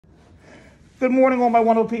Good morning, all my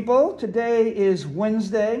wonderful people. Today is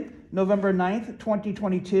Wednesday, November 9th,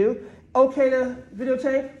 2022. Okay to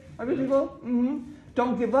videotape, my good people?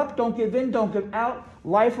 Don't give up, don't give in, don't give out.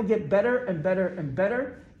 Life will get better and better and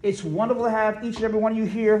better. It's wonderful to have each and every one of you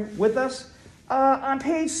here with us. On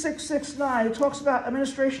page 669, it talks about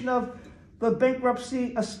administration of the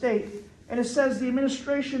bankruptcy estate. And it says the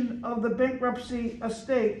administration of the bankruptcy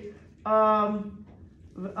estate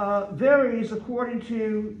varies according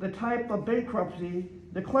to the type of bankruptcy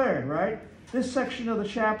declared, right? This section of the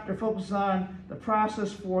chapter focuses on the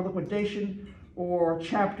process for liquidation or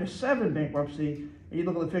Chapter 7 bankruptcy. And you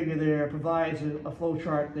look at the figure there, it provides a flow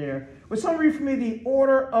chart there. Would someone read for me the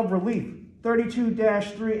order of relief,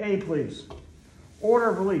 32-3A, please? Order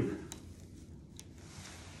of relief,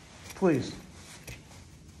 please.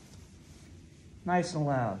 Nice and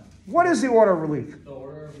loud. What is the order of relief? The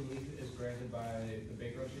order of relief is granted by the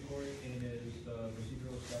bankruptcy court and is the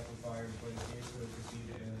procedural step required for the case to proceed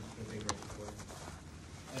in the bankruptcy court.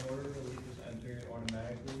 An order of relief is entered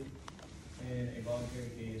automatically in a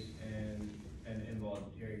voluntary case and an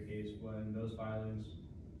involuntary case when those filing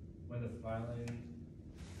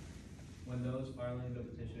the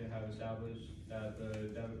petition have established that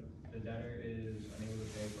the debtor is unable to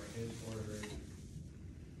pay for his or her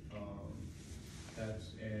debts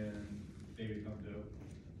and they become due.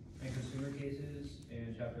 In consumer cases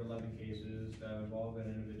and Chapter 11 cases that involve an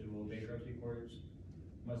individual, bankruptcy courts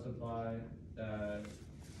must apply the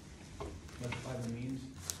means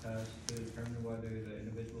test to determine whether the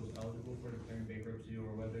individual is eligible for declaring bankruptcy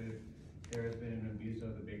or whether there has been an abuse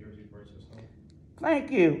of the bankruptcy court system.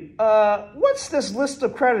 Thank you. What's this list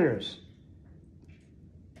of creditors?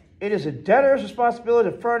 It is a debtor's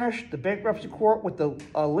responsibility to furnish the bankruptcy court with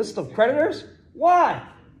a list of creditors? Why?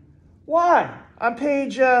 Why? On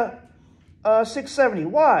page 670,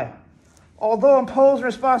 why? Although imposing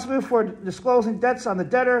responsibility for disclosing debts on the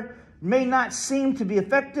debtor may not seem to be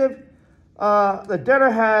effective, the debtor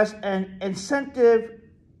has an incentive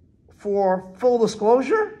for full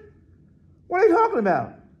disclosure? What are you talking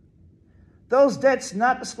about? Those debts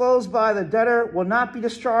not disclosed by the debtor will not be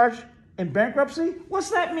discharged in bankruptcy? What's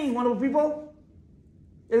that mean, wonderful people?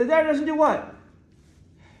 If the debtor doesn't do what?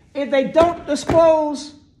 If they don't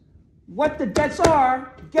disclose what the debts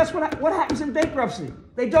are, guess what happens in bankruptcy?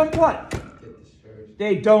 They don't what? Get discharged.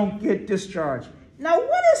 They don't get discharged. Now,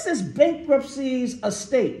 what is this bankruptcy's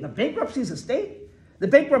estate? The bankruptcy's estate? The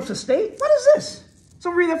bankruptcy estate? What is this?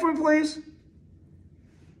 So read that for me, please.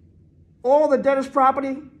 All the debtor's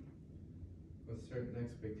property. With certain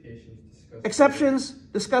expectations discussed. Exceptions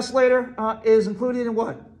discussed later is included in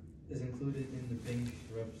what? Is included in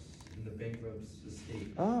the bankrupt's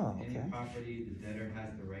estate. Oh, okay. Any property the debtor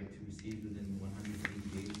has the right to receive within 180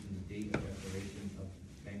 days from the date of declaration of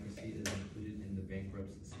bankruptcy is included in the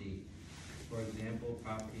bankrupt's estate. For example,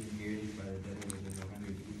 property inherited by the debtor within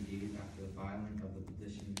 180 days after the filing of the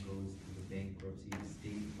petition goes to the bankruptcy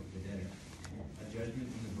estate of the debtor. A judgment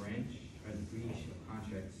in the breach of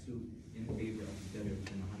contract suit in favor of the debtor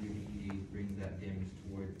within 180 days brings that damage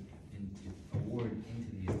award into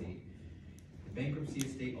the estate. The bankruptcy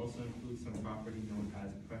estate also includes some property known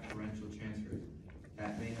as preferential transfers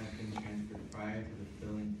that may have been transferred prior to the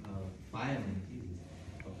filing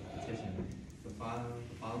of the petition. The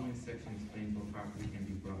following section explains what property can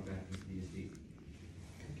be brought back into the estate.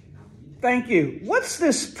 Thank you. What's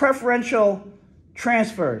this preferential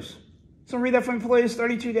transfers? Someone read that for me, please.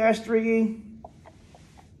 32-3E.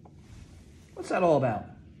 What's that all about?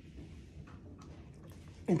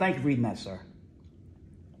 And thank you for reading that, sir.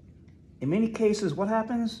 In many cases, what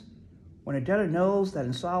happens? When a debtor knows that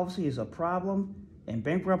insolvency is a problem and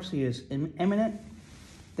bankruptcy is imminent,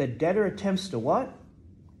 the debtor attempts to what?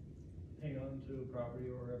 Hang on to property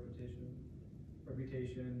or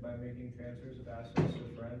reputation by making transfers of assets to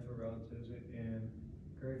friends or relatives and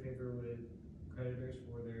curry favor with creditors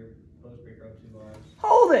for their post-bankruptcy lives.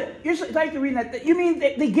 Hold it. Thank you for reading that. You mean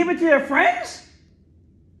they give it to their friends?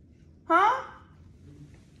 Huh?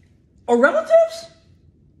 Or relatives?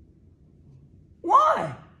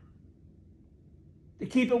 Why? To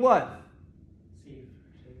keep it what? Safe.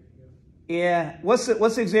 Yeah. What's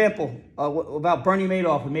the example about Bernie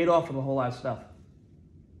Madoff and Madoff and a whole lot of stuff?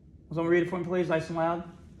 Someone read it for me, please, nice and loud.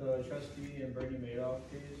 The trustee in Bernie Madoff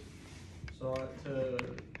case sought to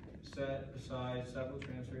set aside several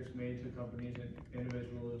transfers made to companies and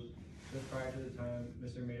individuals just prior to the time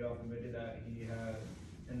Mr. Madoff admitted that he had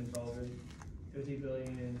an insolvent $50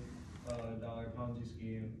 billion Ponzi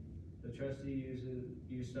scheme. The trustee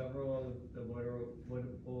used several of the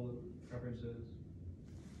voidable preferences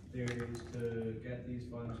theories to get these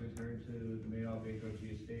funds returned to the Madoff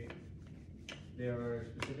bankruptcy estate. There are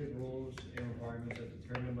specific rules and requirements that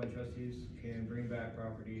determine when trustees can bring back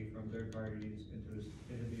property from third parties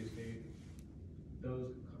into the estate. Those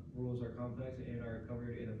rules are complex and are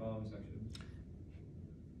covered in the following sections.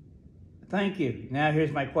 Thank you. Now here's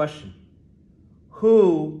my question.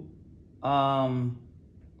 Who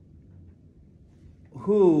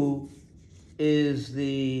is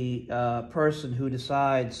the person who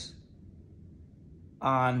decides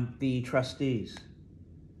on the trustees?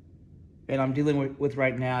 And I'm dealing with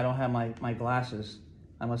right now, I don't have my glasses.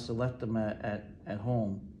 I must have left them at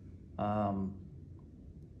home.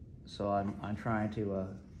 So I'm trying to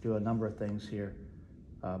do a number of things here.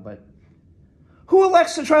 But who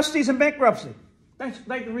elects the trustees in bankruptcy? Thanks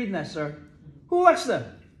for reading that, sir. Who elects them?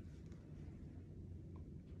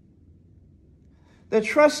 The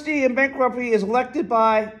trustee in bankruptcy is elected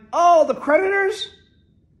by, the creditors?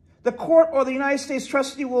 The court or the United States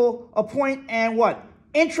trustee will appoint and what?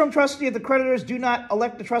 Interim trustee if the creditors do not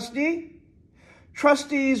elect the trustee.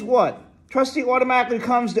 Trustees what? Trustee automatically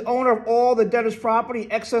becomes the owner of all the debtor's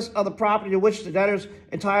property, excess of the property to which the debtor's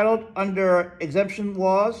entitled under exemption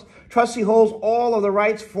laws. Trustee holds all of the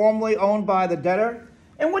rights formerly owned by the debtor.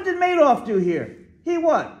 And what did Madoff do here? He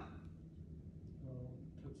what?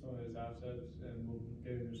 Took some of his assets and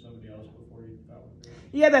gave them to somebody else before he filed.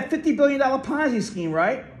 He had that $50 billion Ponzi scheme,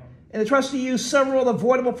 right? And the trustee used several of the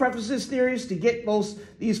avoidable preferences theories to get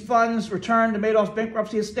these funds returned to Madoff's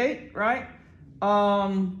bankruptcy estate, right?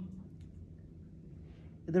 The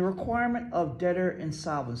requirement of debtor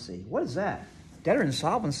insolvency. What is that? Debtor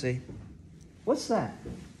insolvency? What's that?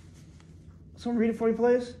 Someone read it for you,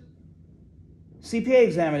 please. CPA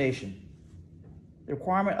examination. The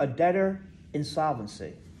requirement of debtor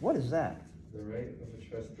insolvency. What is that? The right of a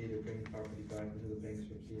trustee to bring property back into the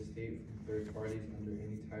bankruptcy estate from third parties under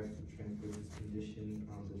any types of transfers is conditioned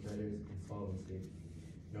on the debtor's insolvency.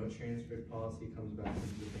 No transfer policy comes back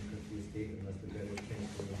into the bankruptcy estate unless the debtor's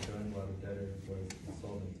transfer was done while the debtor was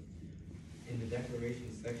insolvent. In the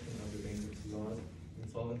declaration section of the bankruptcy laws,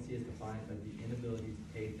 insolvency is defined as the inability to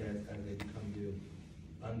pay debts as they become due.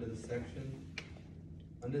 Under this section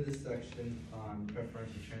on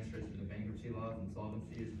preferential transfers in the bankruptcy laws,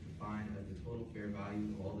 insolvency is defined as the total fair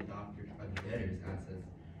value of all the debtor's assets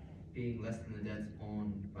being less than the debts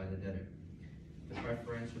owned by the debtor. The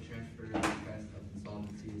preferential transfer test of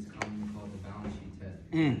insolvency is commonly called the balance sheet test.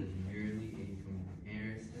 It is merely a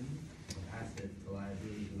comparison of assets to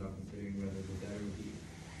liabilities without considering whether the debtor will be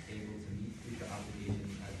able to meet future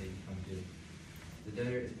obligations as they become due. The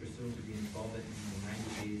debtor is presumed to be insolvent in the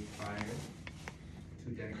 90 days prior to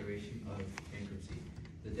declaration of bankruptcy.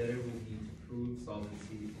 The debtor will need to prove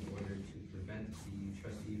solvency in order to prevent the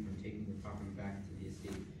trustee from taking the property back into the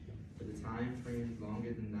estate. For the time frames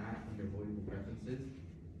longer than that under avoidable preferences,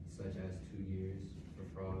 such as 2 years for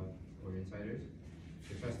fraud or insiders,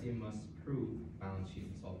 the trustee must prove balance sheet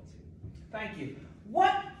insolvency. Thank you.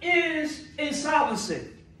 What is insolvency?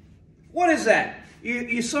 What is that?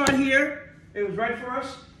 You saw it here. It was right for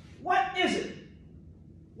us. What is it?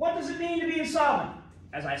 What does it mean to be insolvent?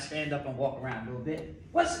 As I stand up and walk around a little bit.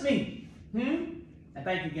 What's it mean? And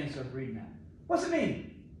thank you again, sir, for reading that. What's it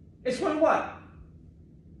mean? It's when what?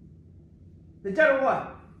 The debtor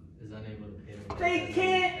what? Is unable to pay their They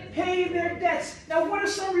can't pay their debts. Now, what are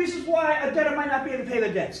some reasons why a debtor might not be able to pay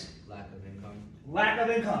their debts? lack of income. Lack of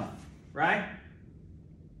income, right?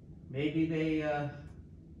 Maybe they,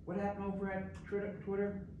 what happened over at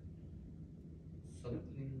Twitter?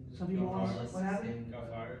 Something lost? What happened?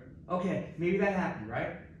 Got fired. Okay, maybe that happened,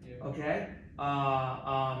 right? Yeah. Okay.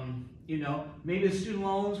 Maybe the student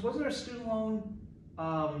loans. Wasn't there a student loan,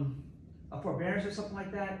 a forbearance or something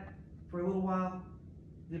like that for a little while?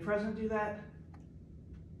 Did the president do that?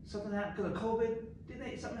 Something happened because of COVID?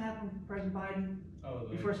 Something happen with President Biden? Oh,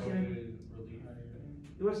 the You first COVID came relief.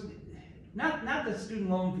 It was not the student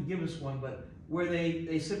loan forgiveness one, but where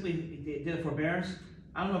they simply did a forbearance.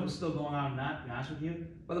 I don't know if it's still going on or not, to be honest with you.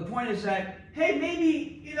 But the point is that, hey,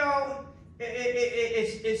 maybe,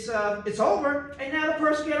 it's over, and now the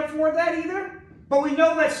person can't afford that either. But we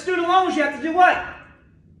know that student loans, you have to do what?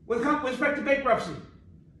 With respect to bankruptcy.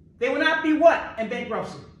 They will not be what in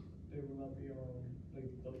bankruptcy? They will not be you'll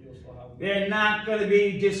still have. They're not going to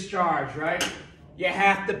be discharged, right? You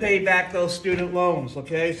have to pay back those student loans,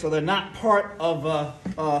 okay? So they're not part of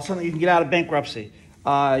something you can get out of bankruptcy.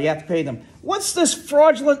 You have to pay them. What's this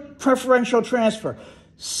fraudulent preferential transfer?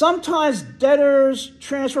 Sometimes debtors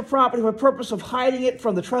transfer property for the purpose of hiding it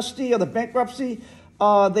from the trustee of the bankruptcy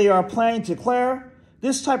they are planning to declare.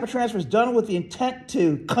 This type of transfer is done with the intent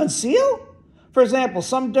to conceal. For example,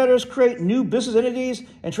 some debtors create new business entities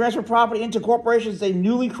and transfer property into corporations they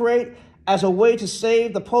newly create as a way to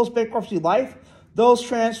save the post-bankruptcy life those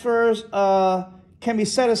transfers can be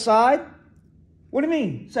set aside. What do you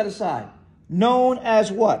mean, set aside? Known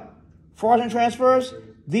as what? Fraudulent transfers?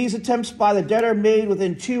 These attempts by the debtor made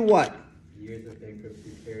within 2 what? Years of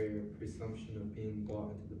bankruptcy carry a presumption of being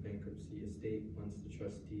brought into the bankruptcy estate once the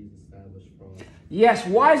trustees establish fraud. Yes,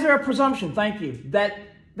 why is there a presumption, thank you, that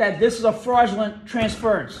this is a fraudulent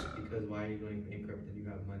transference? Because why are you going bankrupt and you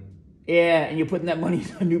have money? Yeah, and you're putting that money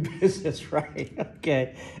into a new business, right?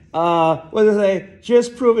 Okay. What do they say?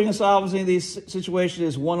 Just proving insolvency in these situations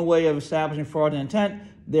is one way of establishing fraudulent intent.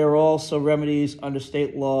 There are also remedies under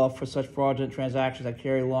state law for such fraudulent transactions that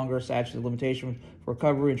carry longer statutes of limitation for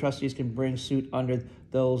recovery, and trustees can bring suit under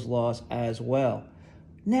those laws as well.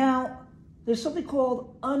 Now, there's something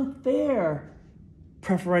called unfair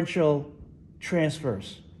preferential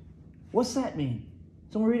transfers. What's that mean?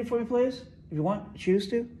 Someone read it for me, please? If you want, choose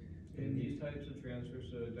to. In these types of transfers,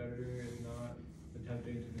 the debtor is not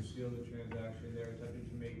attempting to conceal the transaction. They're attempting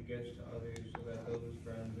to make gifts to others so that those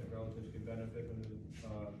friends and relatives can benefit from the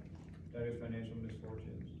debtor's financial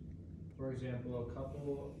misfortunes. For example, a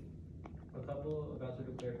couple about to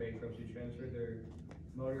declare bankruptcy transferred their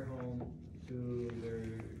motorhome to their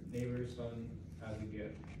neighbor's son as a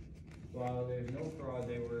gift. While there's no fraud,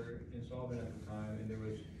 they were insolvent at the time and there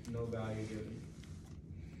was no value given.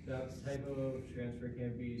 That type of transfer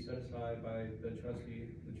can be set aside by the trustee.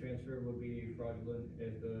 The transfer will be fraudulent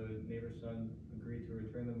if the neighbor's son agreed to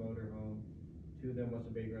return the motorhome to them once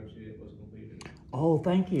the bankruptcy was completed. Oh,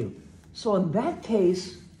 thank you. So in that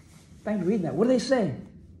case, thank you for reading that. What are they saying?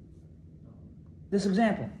 This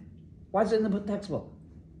example. Why is it in the textbook?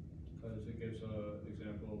 Because it gives an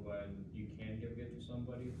example of when you can give a gift to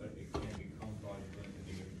somebody, but it can become fraudulent if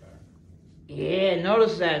they give it back. Yeah,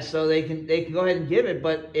 notice that. So they can go ahead and give it,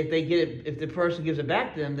 but if they get it, if the person gives it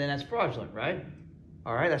back to them, then that's fraudulent, right?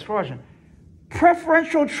 All right, that's fraudulent.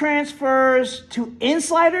 Preferential transfers to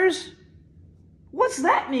insiders? What's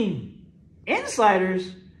that mean?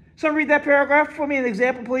 Insiders? Someone read that paragraph for me, an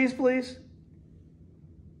example, please.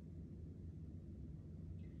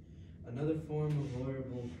 Another form of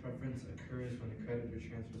lawyerable preference occurs when a creditor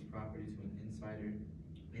transfers property to an insider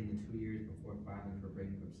in the 2 years before filing for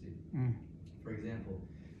bankruptcy. For example,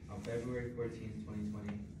 on February 14,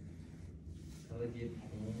 2020, Elegant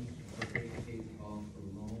Homes Incorporated paid off a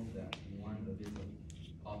loan that one of its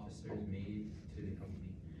officers made to the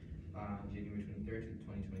company. On January 23rd,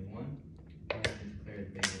 2021, Elegant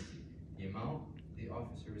declared bankruptcy. The amount the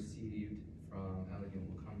officer received from Elegant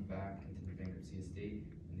will come back into the bankruptcy estate,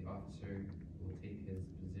 and the officer will take his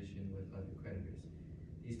position with other creditors.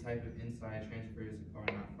 These type of inside transfers are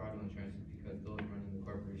not fraudulent transfers because those running the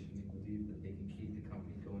corporation believe that they can keep the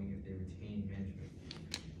company going if they retain management.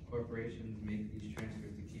 Corporations make these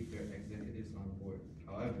transfers to keep their executives on board.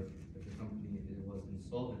 However, if the company was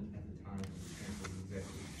insolvent at the time of the transfer, the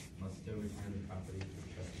executives must still return the property to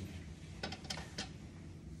the trustee.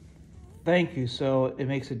 Thank you. So it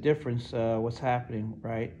makes a difference what's happening,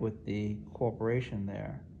 right, with the corporation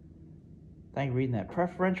there. Thank you for reading that.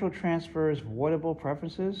 Preferential transfers, voidable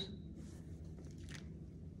preferences.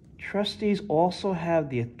 Trustees also have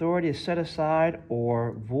the authority to set aside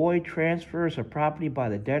or void transfers of property by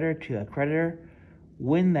the debtor to a creditor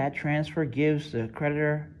when that transfer gives the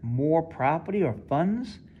creditor more property or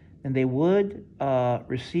funds than they would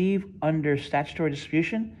receive under statutory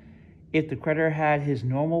distribution if the creditor had his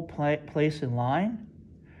normal place in line,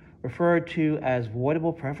 referred to as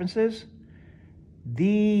voidable preferences.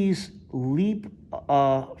 These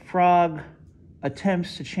leapfrog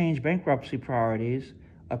attempts to change bankruptcy priorities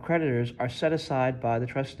of creditors are set aside by the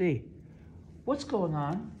trustee. What's going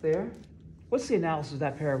on there? What's the analysis of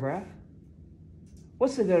that paragraph?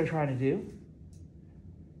 What's the debtor trying to do?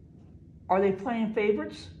 Are they playing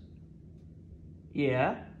favorites?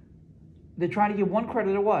 Yeah. They're trying to give one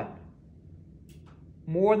creditor what?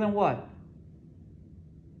 More than what?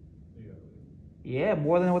 Yeah,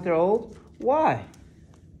 more than what they're owed. Why?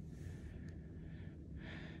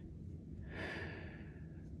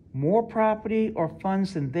 More property or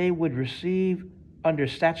funds than they would receive under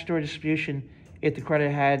statutory distribution if the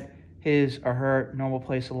creditor had his or her normal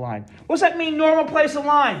place of line. What's that mean, normal place of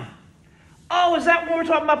line? Oh, is that what we're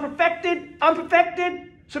talking about? Perfected,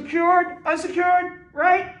 unperfected, secured, unsecured,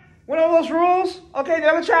 right? One of those rules? Okay, the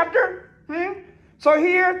other chapter? So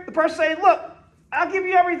here, the person saying, look, I'll give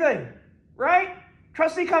you everything, right?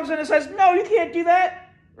 Trustee comes in and says, no, you can't do that,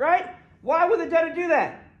 right? Why would the debtor do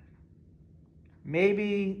that?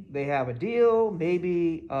 Maybe they have a deal,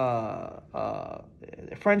 maybe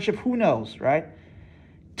friendship, who knows, right?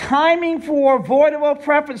 Timing for voidable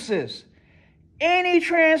preferences. Any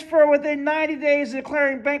transfer within 90 days of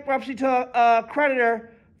declaring bankruptcy to a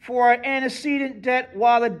creditor for an antecedent debt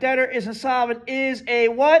while the debtor is insolvent is a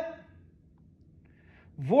what?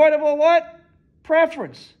 Voidable what?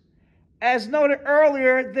 Preference. As noted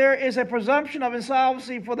earlier, there is a presumption of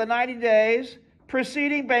insolvency for the 90 days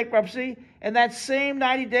preceding bankruptcy, and that same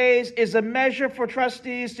 90 days is a measure for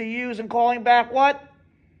trustees to use in calling back what?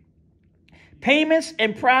 Payments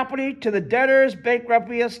and property to the debtor's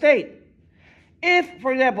bankruptcy estate. If,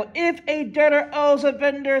 for example, if a debtor owes a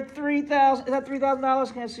vendor $3,000, is that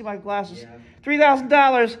 $3,000? Can't see my glasses. Yeah.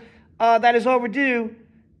 $3,000 that is overdue,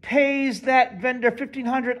 pays that vendor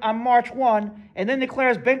 $1,500 on March 1, and then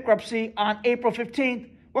declares bankruptcy on April 15th,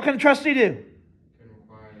 what can the trustee do? Can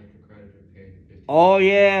require that the creditor pay the 15. Oh,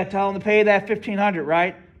 yeah, tell him to pay that $1,500,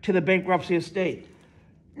 right, to the bankruptcy estate.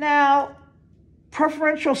 Now,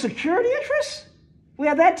 preferential security interest? We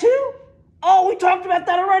have that too? Oh, we talked about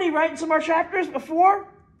that already, right, in some of our chapters before?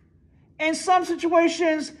 In some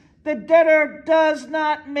situations, the debtor does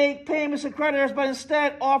not make payments to creditors, but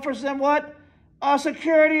instead offers them what? A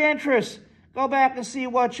security interest. Go back and see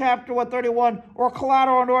what chapter 31, or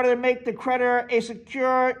collateral in order to make the creditor a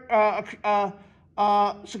secured,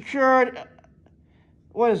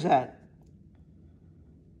 what is that?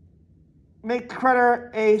 Make the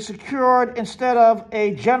creditor a secured instead of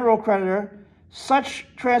a general creditor. Such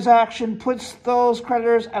transaction puts those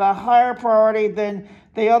creditors at a higher priority than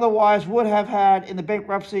they otherwise would have had in the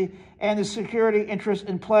bankruptcy, and the security interest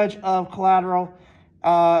in pledge of collateral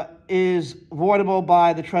is voidable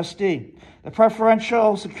by the trustee. The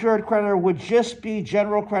preferential secured creditor would just be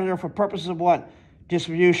general creditor for purposes of what?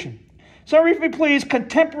 Distribution. So read for me, please.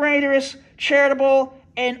 Contemporaneous, charitable,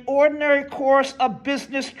 and ordinary course of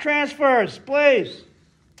business transfers, please.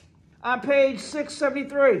 On page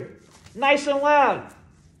 673. Nice and loud.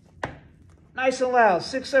 Nice and loud.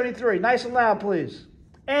 673. Nice and loud, please.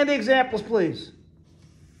 And the examples, please.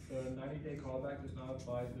 The 90-day callback does not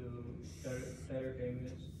apply to debtor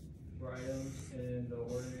payments for items in the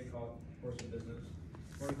ordinary course of business.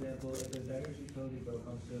 For example, if the debtor's utility bill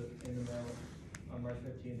comes to in the mail on March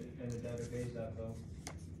 15th and the debtor pays that bill,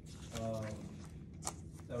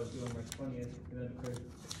 that was due on March 20th, and then declares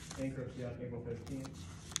bankruptcy on April 15th,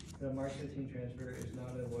 the March 15th transfer is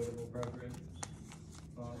not an avoidable preference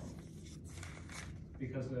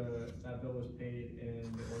because that bill was paid in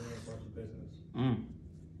the ordinary course of business.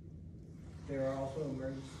 There are also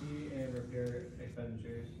emergency and repair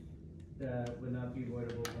expenditures that would not be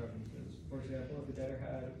avoidable preferences. For example, if the debtor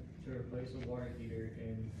had to replace a water heater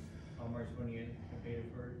on March 20th and paid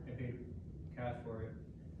cash for it,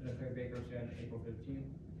 and declared bankruptcy on April 15th,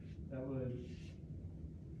 that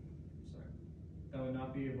would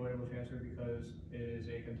not be avoidable transfer because it is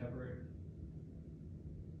a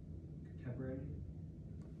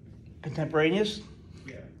Contemporaneous?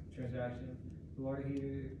 Yeah, transaction. The water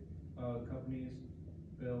heater company's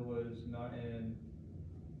bill was not an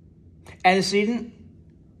Antecedent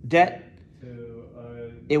debt. to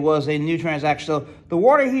It was a new transaction. So the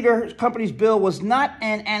water heater company's bill was not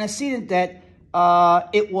an antecedent debt.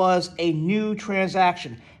 It was a new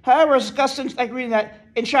transaction. However, as discussed in reading that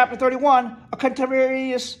in chapter 31, a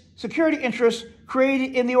contemporaneous security interest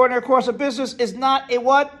created in the ordinary course of business is not a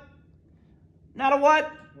what? Not a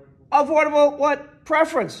what? Avoidable what?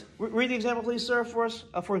 Preference. Read the example, please, sir, for us.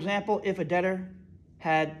 For example, if a debtor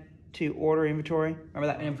had to order inventory, remember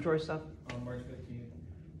that inventory stuff? on March 15th,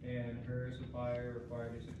 and her supplier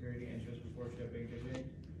required a security interest before shipping shipping,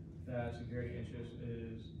 that security interest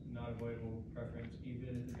is not avoidable preference,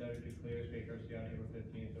 even if the debtor declares bankruptcy on April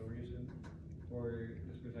 15th. The reason for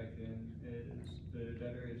this protection is the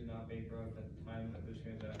debtor is not bankrupt at the time of this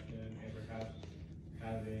transaction, and perhaps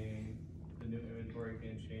having the new inventory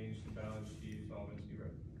can change the balance sheet solvency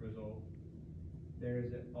result. There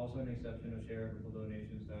is also an exception of charitable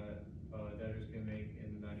donations that debtors can make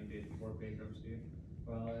in the 90 days before bankruptcy.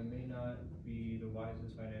 While it may not be the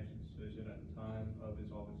wisest financial decision at the time of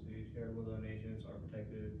insolvency, charitable donations are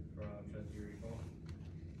protected from trustee recall.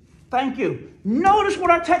 Thank you. Notice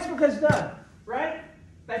what our textbook has done, right?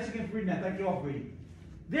 Thanks again for reading that. Thank you all for reading.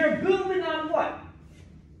 They're building on what?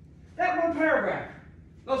 That one paragraph.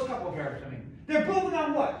 Those couple of paragraphs, I mean. They're building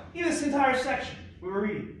on what? In this entire section we were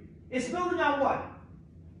reading. It's building on what?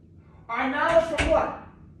 Our knowledge from what?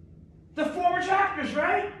 The former chapters,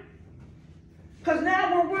 right? Because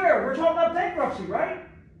now we're where? We're talking about bankruptcy, right?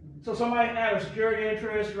 So somebody might have a security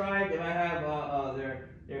interest, right? They might have their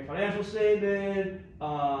financial statement.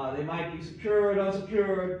 They might be secured,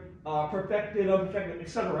 unsecured, perfected, unperfected,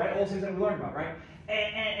 etc. Right? All those things that we learned about, right?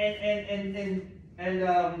 And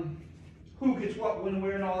who gets what, when,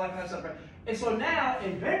 where, and all that kind of stuff. Right? And so now,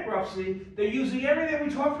 in bankruptcy, they're using everything we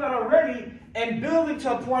talked about already and building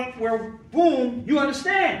to a point where, boom, you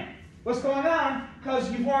understand what's going on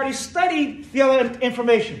because you've already studied the other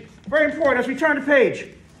information. Very important. As we turn the page.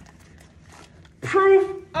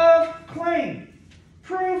 Proof of claim.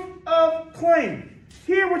 Proof of claim.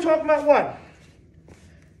 Here we're talking about what?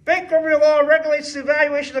 Bankruptcy law regulates the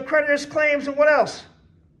evaluation of creditors' claims and what else?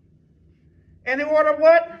 And the order of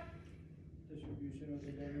what? Distribution of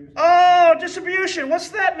the debtors. Oh, distribution. What's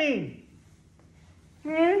that mean?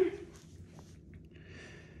 Bankruptcy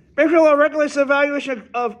law regulates the evaluation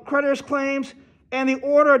of creditors' claims and the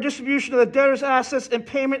order or distribution of the debtor's assets and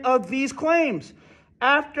payment of these claims.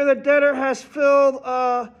 After the debtor has filed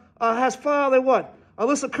a what? A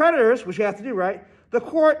list of creditors, which you have to do, right? The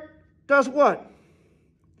court does what?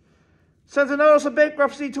 Sends a notice of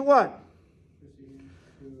bankruptcy to what?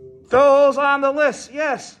 Those on the list,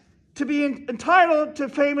 yes. To be entitled to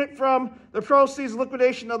payment from the proceeds of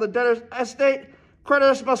liquidation of the debtor's estate,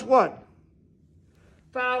 creditors must what?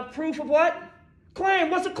 File proof of what? Claim.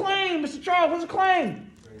 What's a claim, Mr. Charles? What's a claim?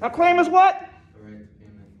 A claim is what? The right to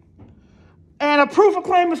payment. And a proof of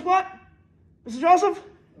claim is what? Mr. Joseph? A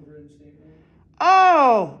written statement.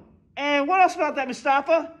 Oh, and what else about that,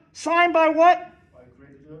 Mustafa? Signed by what? By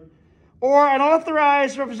creditor. Or an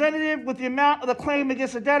authorized representative with the amount of the claim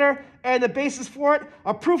against the debtor and the basis for it.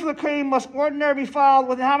 A proof of the claim must ordinarily be filed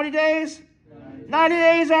within how many days? 90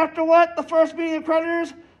 days after what? The first meeting of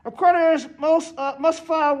creditors? Creditors must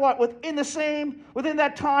file what? Within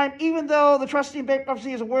that time, even though the trustee in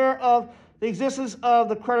bankruptcy is aware of the existence of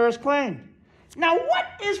the creditor's claim. Now, what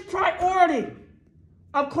is priority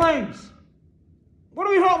of claims? What are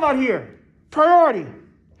we talking about here? Priority.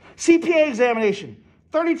 CPA examination.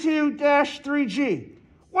 32-3G.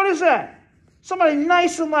 What is that? Somebody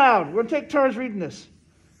nice and loud. We're going to take turns reading this.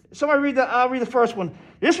 Somebody I'll read the first one.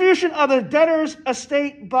 Distribution of the debtor's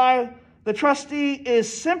estate by the trustee is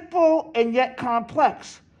simple and yet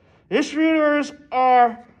complex. Distributors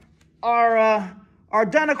are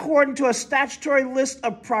done according to a statutory list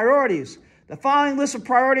of priorities. The following list of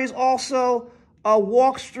priorities also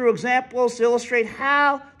walks through examples to illustrate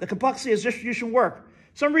how the complexity of distribution work.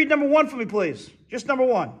 Someone read number one for me, please. Just number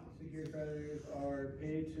one. Secured creditors are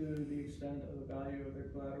paid to the extent of the value of their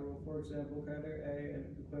collateral. For example, creditor A, an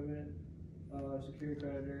equipment secured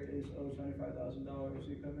creditor is owed $75,000.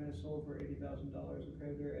 The equipment is sold for $80,000. The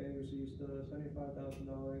creditor A receives the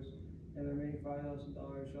 $75,000, and the remaining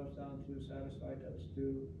 $5,000 drops down to satisfy debts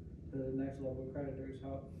due to the next level of creditors.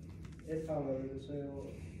 If, however, the sale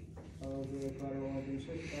of the collateral only brings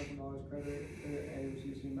 $60,000, creditor A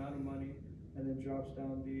receives the amount of money and then drops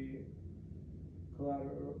down the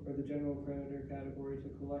collateral or the general creditor category to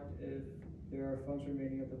collect if there are funds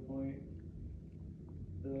remaining at the point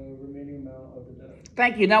the remaining amount of the debt.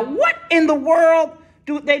 Thank you. Now, what in the world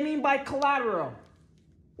do they mean by collateral?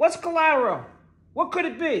 What's collateral? What could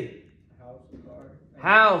it be? House, car.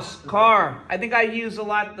 House, car. I think I use a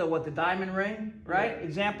lot the diamond ring, right? Yeah.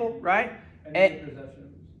 Example, right? Any of your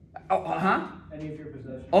possessions. Any of your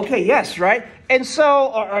possessions. Okay, yes, right? And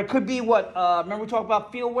so, or it could be what, remember we talked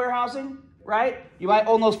about field warehousing, right? You might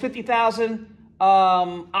own those 50,000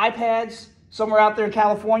 iPads somewhere out there in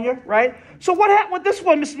California, right? So what happened with this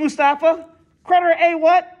one, Mr. Mustafa? Creditor A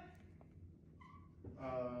what? You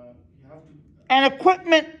have to An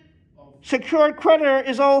equipment secured creditor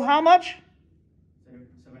is owed how much?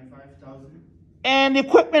 75,000 And the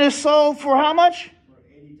equipment is sold for how much? for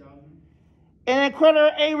 80,000, And then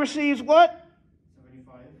creditor A receives what?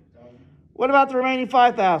 75,000. What about the remaining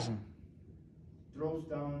 5,000? Drops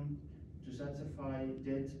down to satisfy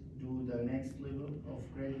debt to the next level of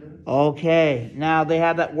creditor. Okay, now they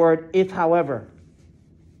have that word if, however.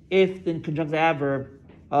 If, then conjunctive adverb,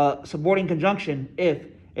 subordinate conjunction, if,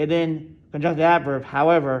 and then conjunctive adverb,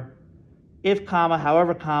 however. If, comma,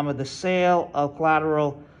 however, comma, the sale of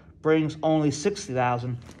collateral brings only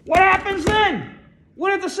 60,000. What happens then?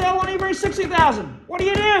 What if the sale only brings 60,000? What do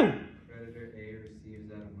you do? Creditor A receives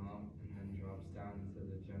that amount and then drops down into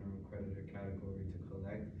the general creditor category to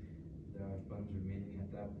collect the funds remaining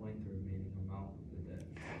at that point, the remaining amount of the debt.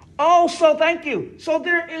 Oh, so thank you. So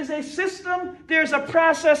there is a system, there's a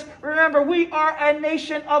process. Remember, we are a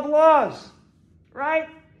nation of laws, right?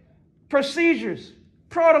 Procedures,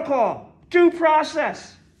 protocol, due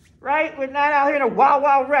process, right? We're not out here in a wild,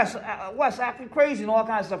 wild west acting crazy and all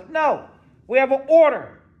kinds of stuff. No, we have an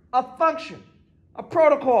order, a function, a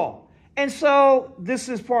protocol. And so this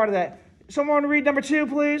is part of that. Someone want to read number 2,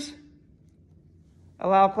 please?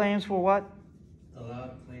 Allow claims for what?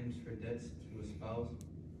 Allowed claims for debts to a spouse,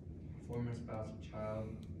 former spouse, or child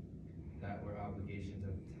that were obligations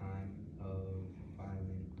at the time of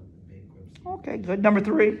filing of the bankruptcy. Okay, good. Number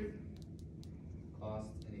 3.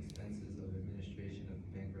 Costs and expenses of administration of the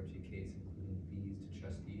bankruptcy case, including fees to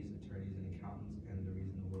trustees, attorneys, and accountants, and the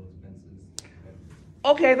reasonable expenses to creditors.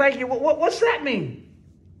 Okay, thank you. What's that mean?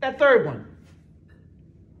 That third one.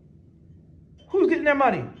 Who's getting their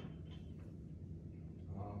money?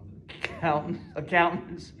 Accountants, The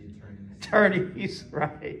attorneys. attorneys,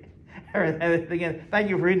 right? Again, thank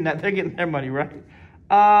you for reading that. They're getting their money, right?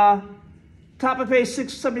 Top of page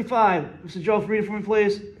 675. Mr. Joe, read it for me,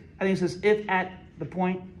 please. I think it says if at this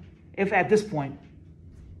point. If at this point,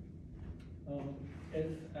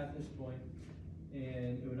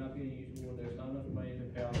 and it would not be unusual, there's not enough money to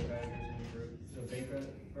pay off the creditors in the group. So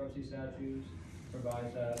bankruptcy statutes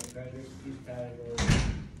provides that creditors in each category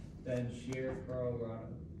then share pro rata.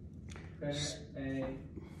 Creditor A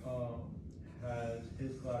has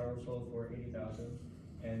his collateral sold for $80,000,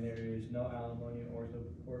 and there is no alimony or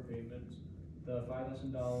support payments. The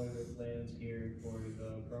 $5,000 lands here for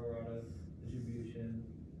the pro rata distribution.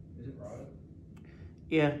 Is it rata?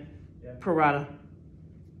 Yeah, Yeah. pro rata.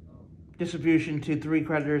 Distribution to 3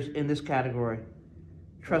 creditors in this category.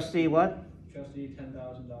 Trustee what? Trustee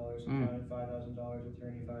 $10,000, accountant $5,000,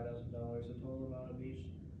 attorney $5,000. The total amount of each,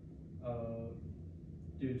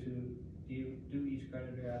 due each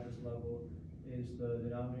creditor at this level is the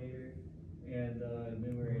denominator, and the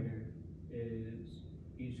numerator is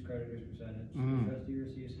each creditor's percentage. The trustee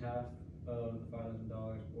receives half of the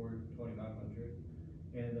 $5,000 or $2,500,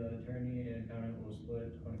 and the attorney and accountant will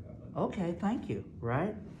split $2,500. Okay, thank you.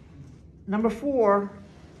 Right. Number 4,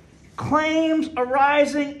 claims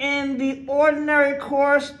arising in the ordinary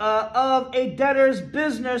course of a debtor's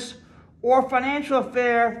business or financial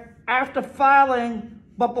affair after filing,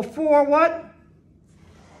 but before what?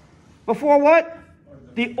 Before what?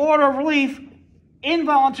 The order of relief,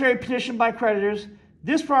 involuntary petition by creditors.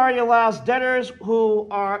 This priority allows debtors who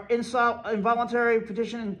are involuntary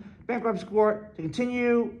petitioning bankruptcy court to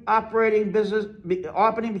continue operating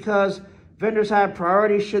because vendors have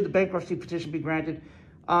priority should the bankruptcy petition be granted.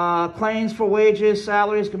 Claims for wages,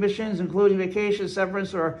 salaries, commissions, including vacation,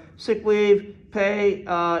 severance, or sick leave pay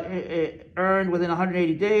earned within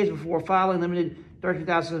 180 days before filing, limited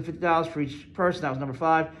 $13,050 for each person. That was number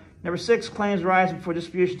 5. Number 6, claims arising for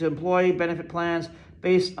distribution to employee benefit plans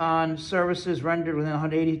based on services rendered within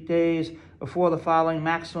 180 days before the filing.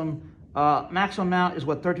 Maximum amount is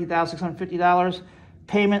what, $13,650.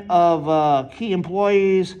 Payment of key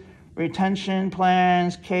employees, retention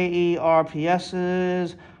plans,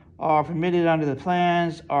 KERPSs are permitted under the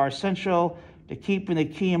plans, are essential to keeping the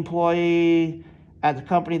key employee at the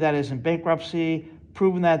company that is in bankruptcy.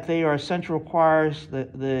 Proving that they are essential requires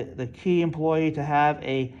the key employee to have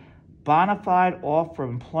a bona fide offer of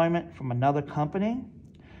employment from another company.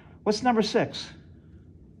 What's number 6?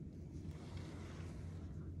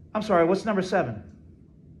 I'm sorry, what's number 7?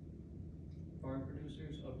 Farm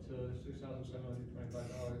producers up to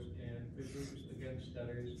 $6,725, and fishers against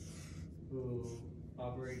debtors who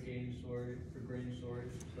operate grain storage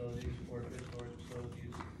facilities or fish storage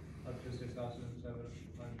facilities up to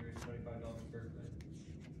 $6,725 per claim.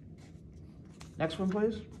 Next one,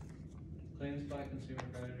 please. Claims by consumer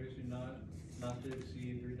creditors do not to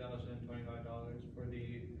exceed $3,025 for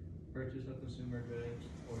the purchase of consumer goods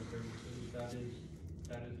or services. That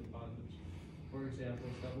is deposits. For example,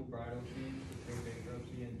 several bridal chains declared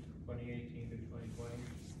bankruptcy in 2018 through 2020,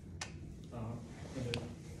 in the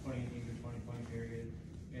 2018 through 2020 period,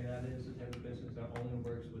 and that is the type of business that only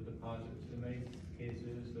works with deposits. In many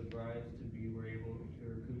cases, the brides-to-be were able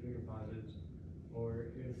to recoup their deposits, or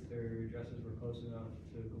if their dresses were close enough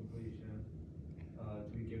to completion, to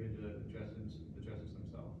be given to the dresses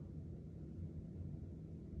themselves.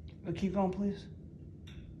 Keep going, please.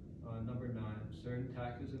 Number 9, certain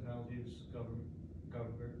taxes and penalties government.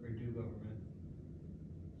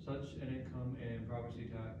 Such as income and property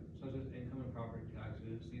taxes.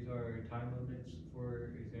 These are time limits.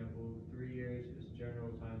 For example, 3 years is the general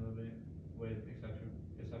time limit with exceptions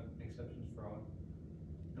for all.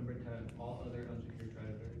 Number 10, all other unsecured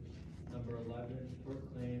creditors. Number 11, tort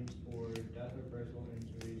claims for death or personal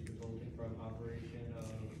injuries resulting from operation of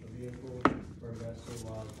a vehicle or vessel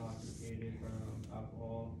while intoxicated from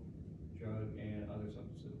alcohol, drug, and other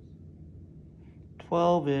substances.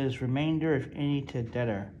 12 is remainder, if any, to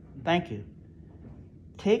debtor. Thank you.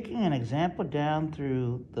 Taking an example down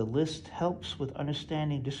through the list helps with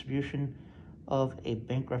understanding distribution of a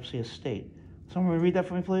bankruptcy estate. Someone read that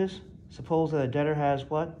for me, please? Suppose that a debtor has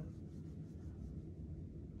what?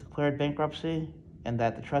 Declared bankruptcy, and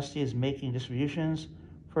that the trustee is making distributions.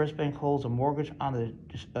 First Bank holds a mortgage on the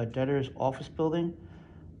debtor's office building.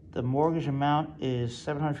 The mortgage amount is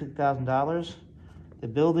 $750,000. The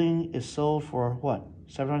building is sold for what?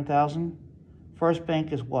 $700,000. First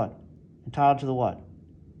Bank is what? Entitled to the what?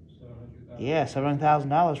 $700,000. Yeah,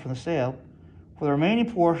 $700,000 from the sale. For the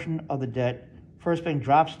remaining portion of the debt, First Bank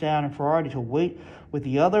drops down in priority to wait with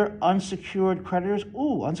the other unsecured creditors.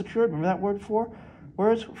 Ooh, unsecured, remember that word for?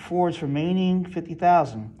 Words? For its remaining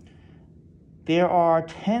 $50,000. There are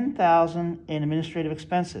 $10,000 in administrative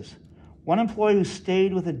expenses. One employee who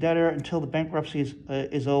stayed with the debtor until the bankruptcy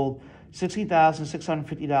is owed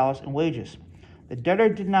 $60,650 in wages. The debtor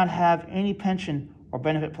did not have any pension or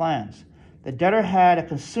benefit plans. The debtor had a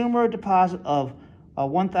consumer deposit of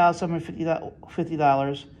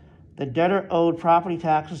 $1,750. The debtor owed property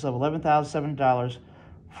taxes of $11,700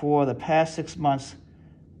 for the past 6 months.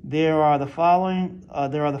 There are the following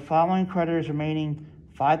creditors remaining: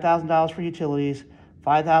 $5,000 for utilities,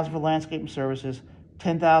 $5,000 for landscaping services,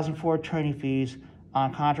 $10,000 for attorney fees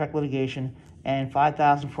on contract litigation, and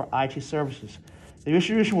 $5,000 for IT services. The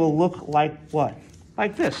distribution will look like what?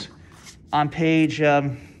 Like this on page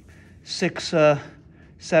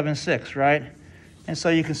 676, right? And so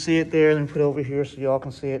you can see it there. Let me put it over here so you all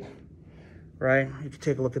can see it, right? You can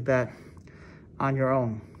take a look at that on your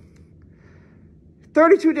own.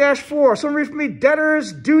 32-4, someone read for me,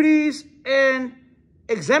 debtors, duties, and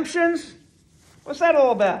exemptions. What's that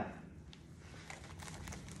all about?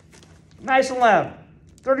 Nice and loud.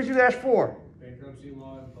 32-4. Bankruptcy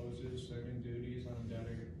law imposes certain duties on the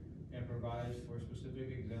debtor and provides for specific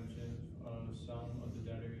exemptions of some of the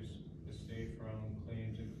debtor's estate from the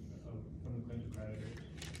claims of creditors.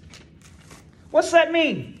 What's that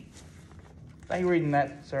mean? Thank you for reading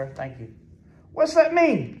that, sir. Thank you. What's that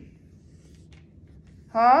mean?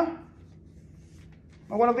 Huh?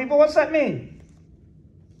 One of the people, what's that mean?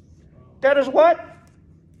 Debtors what?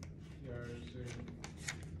 There are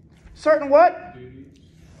Certain what? duties.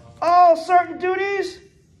 Oh, certain duties?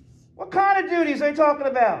 What kind of duties are you talking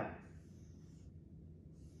about?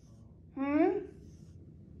 Read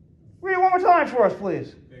it one more time for us,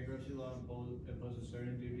 please. Bankruptcy law imposes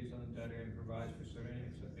certain duties on the debtor and provides for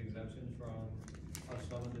certain exemptions from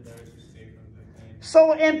some of the debtor's estate from the claims.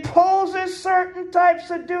 So it imposes certain types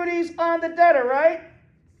of duties on the debtor, right?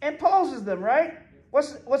 Imposes them, right?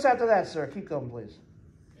 What's after that, sir? Keep going, please.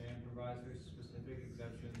 And provides for specific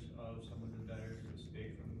exemptions of some of the debtor's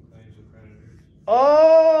estate from the claims of creditors.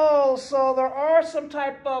 Oh, so there are some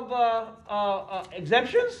type of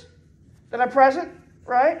exemptions that are present,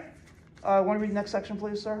 right? Want to read the next section,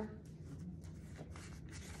 please, sir?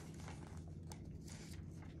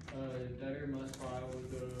 Debtor must file with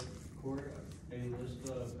the court a list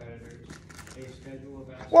of creditors, a schedule of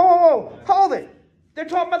assets. Whoa. Hold it. They're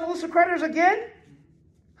talking about the list of creditors again?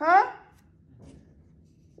 Huh?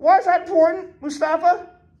 Why is that important, Mustafa?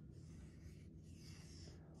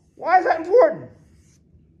 Why is that important?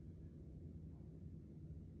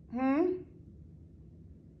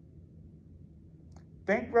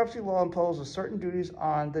 Bankruptcy law imposes certain duties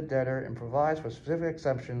on the debtor and provides for specific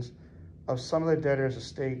exemptions of some of the debtor's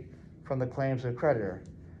estate from the claims of the creditor.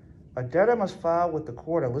 A debtor must file with the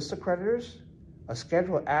court a list of creditors, a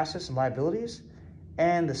schedule of assets and liabilities,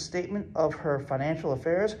 and the statement of her financial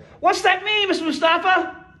affairs. What's that mean, Mr.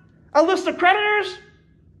 Mustafa? A list of creditors?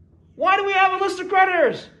 Why do we have a list of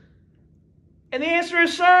creditors? And the answer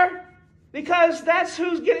is, sir, because that's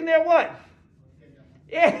who's getting their what?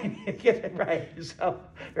 Yeah, get it right. So,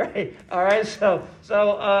 right. All right. So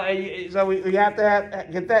we have to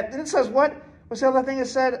get that. Then it says what? What's the other thing it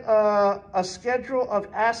said? A schedule of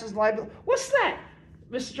assets and liability. What's that,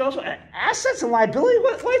 Mr. Joseph? Assets and liability?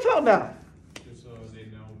 What are you talking about? Just so they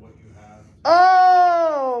know what you have.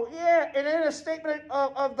 Oh, yeah. And then a statement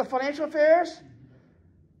of the financial affairs.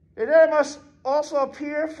 The debtor must also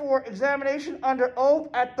appear for examination under oath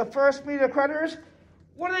at the first meeting of creditors.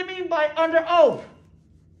 What do they mean by under oath?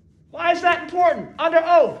 Why is that important? Under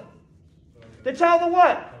oath. To tell the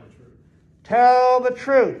what? Tell the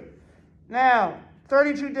truth. Now,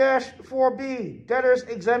 32-4B, debtors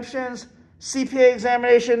exemptions, CPA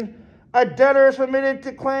examination. A debtor is permitted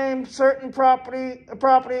to claim certain property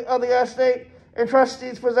of the estate in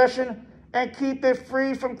trustee's possession and keep it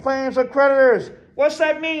free from claims of creditors. What's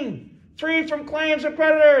that mean? Free from claims of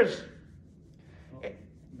creditors.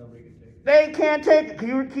 Nobody can take it. They can't take it. Can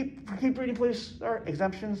you keep reading, please? Sorry.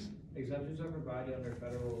 Exemptions. Exemptions are provided under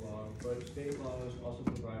federal law, but state laws also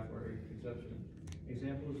provide for exemptions.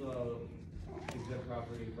 Examples of exempt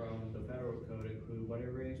property from the federal code include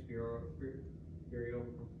wedding rings,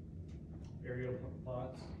 burial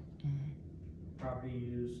plots, property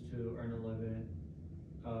used to earn a living,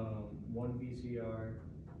 one VCR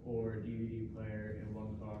or DVD player in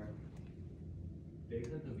one car, They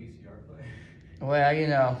cut the VCR player. Well, you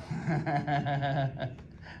know,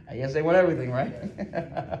 I guess they want everything, right?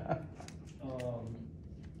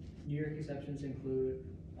 New York exceptions include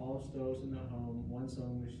all stoves in the home, one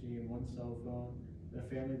sewing machine, one cell phone, the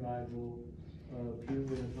family Bible, pew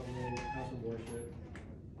in a public house of worship,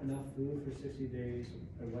 enough food for 60 days,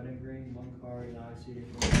 a wedding ring, one car not exceeding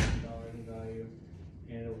 $4,000 in value,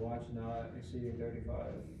 and a watch not exceeding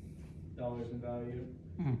 $35 in value.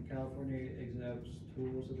 California exempts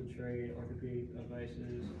tools of the trade, orthopedic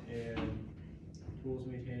devices, and tools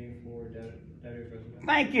maintaining for debtors' residents.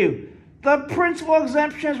 Thank you. The principal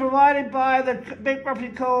exemptions provided by the bankruptcy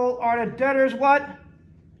code are the debtors' what?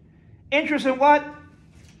 Interest in what?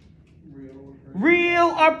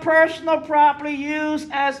 Real or personal property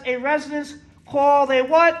used as a residence called a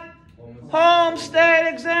what? Homestead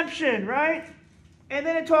exemption, right? And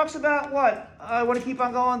then it talks about what? I want to keep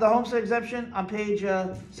on going. The homestead exemption on page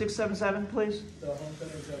 677, please. The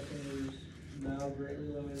homestead exemption is now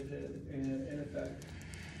greatly limited and in effect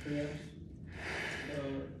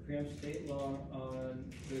preempts state law on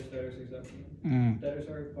this debtor's exemption. Debtors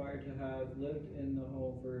are required to have lived in the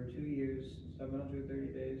home for 2 years,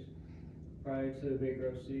 730 days prior to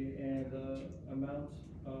bankruptcy, and the amount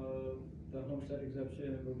of the homestead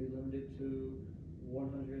exemption will be limited to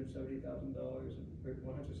 $170,000 or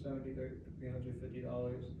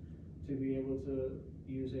 $350 to be able to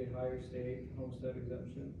use a higher state homestead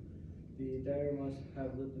exemption. The debtor must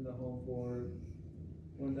have lived in the home for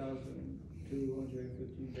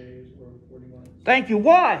 1,215 days or 40 months. Thank you.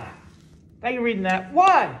 Why? Thank you for reading that.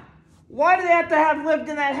 Why? Why do they have to have lived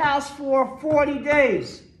in that house for 40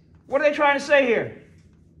 days? What are they trying to say here?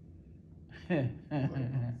 40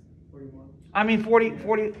 months. I mean 40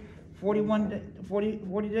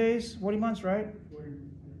 days, 40 months, right?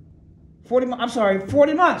 40 months. I'm sorry,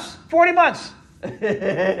 40 months. 40 months.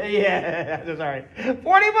 Yeah, sorry.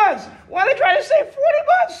 40 months. Why are they trying to say 40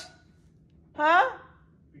 months? Huh?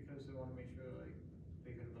 Because they want to make sure like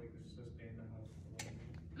they could like sustain the house.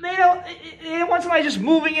 They don't want somebody just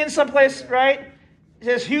moving in someplace, right?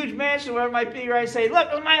 This huge mansion, whatever it might be, right? Say, look,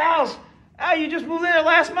 it's my house. Oh, you just moved in there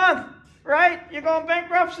last month, right? You're going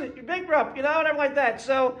bankrupt, and everything like that.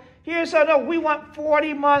 So no, we want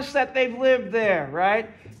 40 months that they've lived there, right?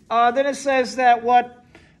 Then it says that what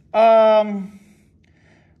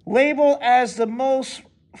labeled as the most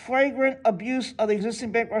flagrant abuse of the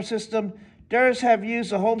existing bankruptcy system, debtors have used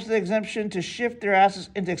the homestead exemption to shift their assets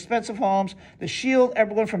into expensive homes to shield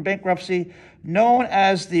everyone from bankruptcy, known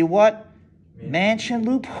as the what? Mansion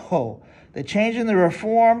loophole. The change in the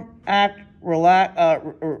Reform Act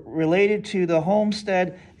related to the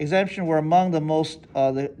homestead exemption were among the most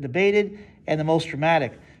debated and the most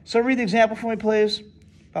dramatic. So read the example for me, please,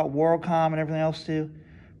 about WorldCom and everything else too.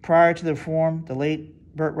 Prior to the reform, the late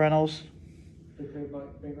Burt Reynolds. The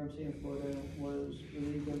bankruptcy in Florida was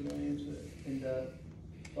relieved of millions in debt,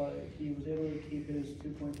 but he was able to keep his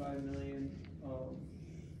 $2.5 million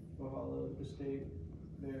Valhalla estate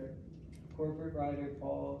there. Corporate writer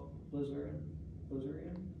Paul Blizerian,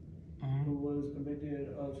 who was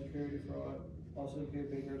convicted of security fraud, also declared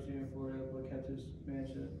bankruptcy in Florida but kept his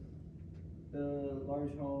mansion. The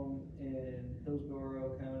large home in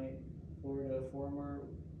Hillsborough County, Florida, former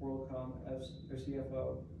WorldCom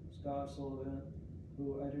CFO Scott Sullivan,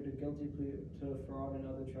 who entered a guilty plea to fraud and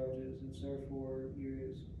other charges and served 4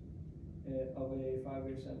 years of a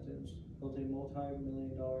 5-year sentence, built a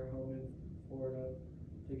multi-million-dollar home in Florida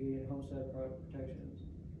to gain homestead protections.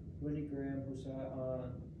 Whitney Graham, who sat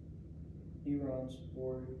on Iran's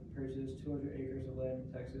board, purchased 200 acres of land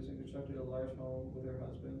in Texas and constructed a large home with her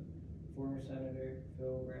husband, former Senator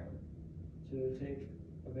Phil Graham, to take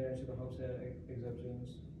advantage of the homestead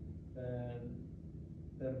exemptions and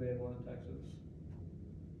then available in Texas.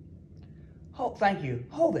 Oh, thank you.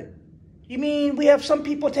 Hold it. You mean we have some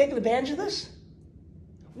people taking advantage of this?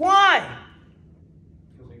 Why?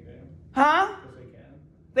 Because they can. Huh? Because they can.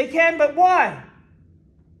 They can, but why?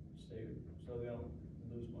 So they don't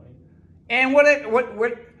lose money. And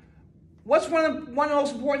what's one of the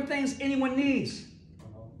most important things anyone needs?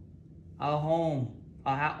 A home.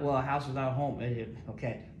 A house is not a home.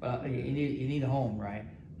 Okay, but you need a home, right?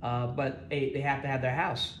 But they have to have their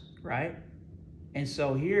house, right? And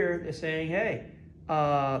so here they're saying, hey,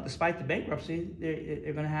 despite the bankruptcy,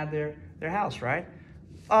 they're going to have their house, right?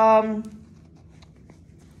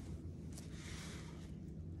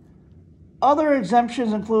 Other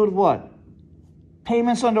exemptions include what?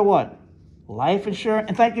 Payments under what? Life insurance.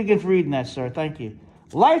 And thank you again for reading that, sir. Thank you.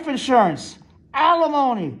 Life insurance,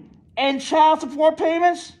 alimony, and child support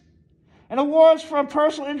payments, and awards from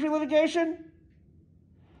personal injury litigation.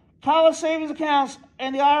 College savings accounts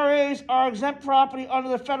and the IRAs are exempt property under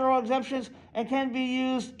the federal exemptions and can be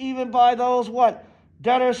used even by those what?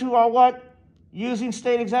 Debtors who are what? Using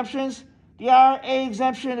state exemptions. The IRA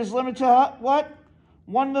exemption is limited to what?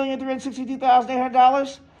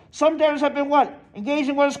 $1,362,800. Some debtors have been what? Engaged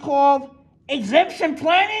in what is called exemption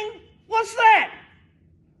planning? What's that?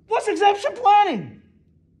 What's exemption planning?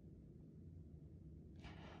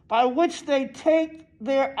 By which they take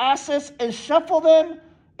their assets and shuffle them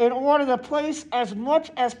in order to place as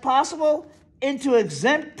much as possible into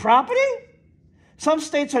exempt property? Some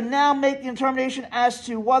states are now making a determination as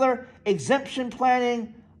to whether exemption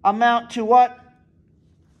planning amount to what?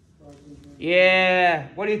 Yeah,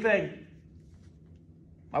 what do you think?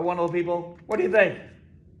 My wonderful people, what do you think?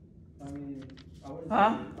 I mean, I wouldn't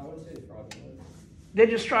say it's fraudulent. They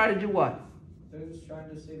just try to do what? They're just trying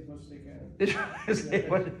to save as much as they can. They try to save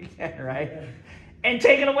what they can, right? Yeah. And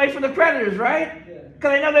take it away from the creditors, right? Yeah.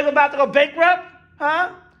 Because they know they're about to go bankrupt,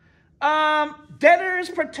 huh? Debtors'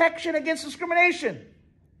 protection against discrimination.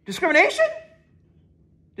 Discrimination?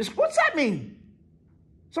 What's that mean?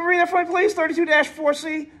 Someone read that for me, please.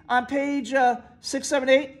 32-4C on page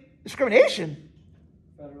 678. Discrimination.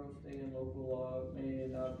 Federal, state, and local law may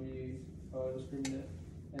not be discriminate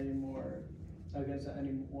anymore against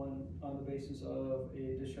anyone on the basis of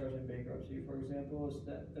a discharge in bankruptcy. For example,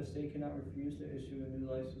 a state cannot refuse to issue a new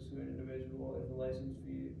license to an individual if the license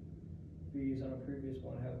fees on a previous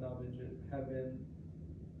one have been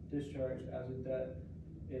discharged as a debt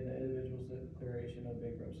in the individual's declaration of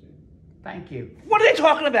bankruptcy. Thank you. What are they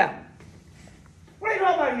talking about? What are they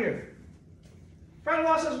talking about here? Federal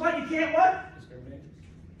law says what? You can't what? Discriminate.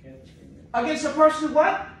 Can't discriminate. Against a person who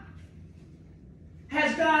what?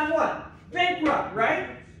 Has gone what? Bankrupt,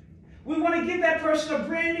 right? We want to give that person a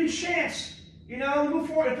brand new chance. You know, move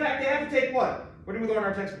forward. In fact, they have to take what? What do we learn in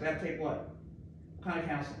our textbook? They have to take what? What kind of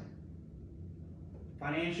counseling?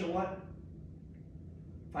 Financial what?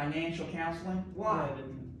 Financial counseling? Why?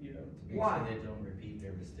 Yeah, Make Why? sure they don't repeat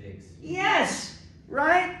their mistakes. Yes,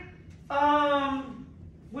 right?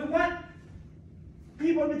 We want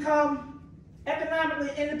people to become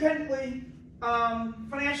economically, independently,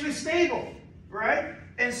 financially stable, right?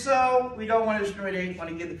 And so we don't want to discriminate. We want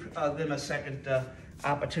to give them a second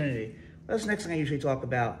opportunity. That's the next thing I usually talk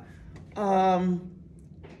about.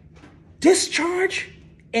 Discharge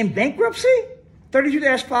in bankruptcy?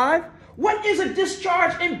 32-5. What is a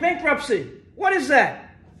discharge in bankruptcy? What is that?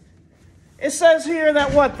 It says here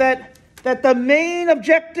that what? That the main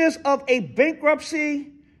objectives of a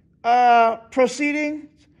bankruptcy proceeding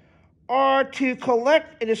are to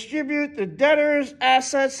collect and distribute the debtor's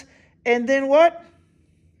assets, and then what?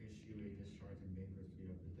 Issue a discharge in bankruptcy of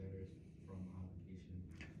the debtors from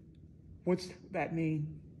obligation. What's that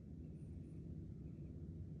mean?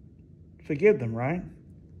 Forgive them, right?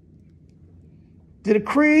 The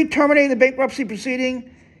decree terminating the bankruptcy proceeding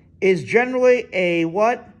is generally a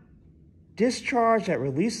what? Discharge that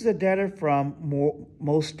releases a debtor from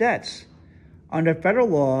most debts. Under federal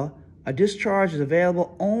law, a discharge is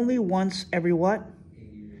available only once every what?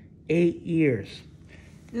 8 years.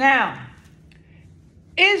 Now,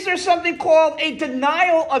 is there something called a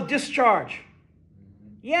denial of discharge?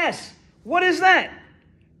 Yes. What is that?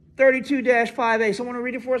 32-5A. Someone will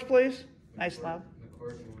read it for us, please? Nice, loud. The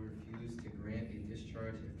court will refuse to grant a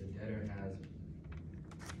discharge if the debtor has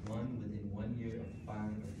 1. Within 1 year of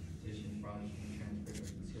filing a petition fraudulently transferred or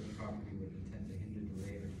concealed property with intent to hinder,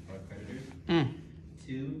 delay, or defraud creditors.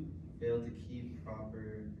 2. Failed to keep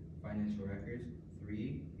proper financial records.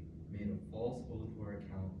 3. Made a false oath or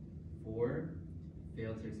account. 4.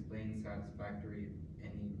 Failed to explain satisfactory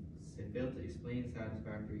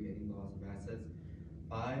any loss of assets.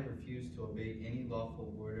 5. Refused to obey any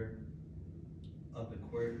lawful order of the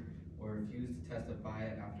court or refused to testify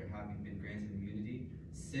after having been granted immunity.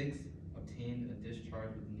 6. Obtained a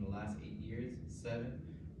discharge within the last 8 years. 7.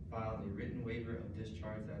 Filed a written waiver of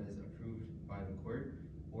discharge that is approved by the court.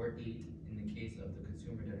 Or 8. In the case of the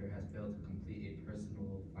consumer debtor has failed to complete a personal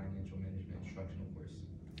financial management instructional course.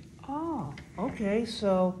 Oh, okay.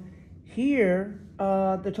 So here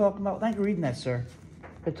they're talking about, thank you for reading that, sir.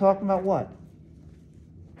 They're talking about what?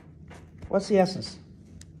 What's the essence?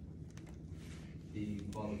 The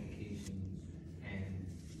qualifications, and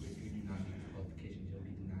if you do not meet the qualifications, you'll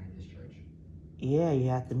be denied discharge. Yeah, you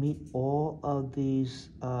have to meet all of these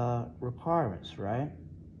requirements, right?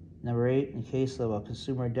 Number 8, in case of a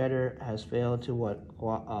consumer debtor has failed to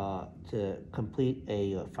to complete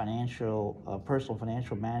a personal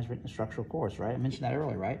financial management instructional course, right? I mentioned that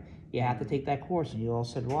earlier, right? You have to take that course, and you all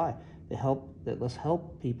said why. Let's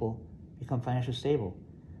help people become financially stable.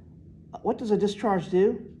 What does a discharge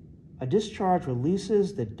do? A discharge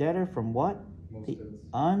releases the debtor from what? Most The debts.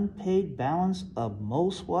 unpaid balance of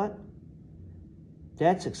most what?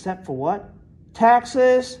 Debts except for what?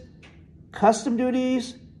 Taxes, custom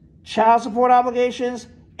duties, child support obligations,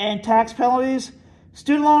 and tax penalties.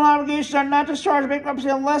 Student loan obligations are not discharged in bankruptcy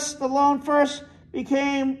unless the loan first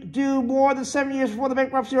became due more than 7 years before the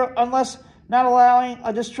bankruptcy, or unless not allowing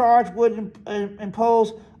a discharge would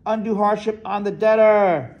impose undue hardship on the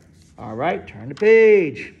debtor. All right, turn the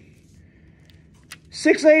page.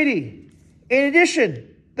 680. In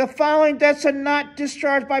addition, the following debts are not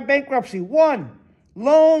discharged by bankruptcy. 1.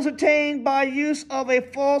 Loans obtained by use of a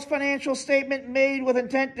false financial statement made with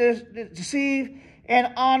intent to deceive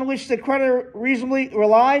and on which the creditor reasonably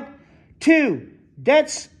relied. 2.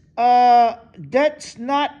 Debts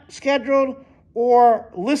not scheduled or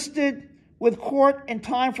listed with court in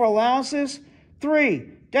time for allowances. 3.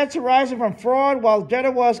 Debts arising from fraud while the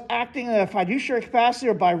debtor was acting in a fiduciary capacity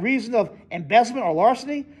or by reason of embezzlement or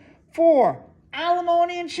larceny. 4.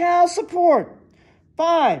 Alimony and child support.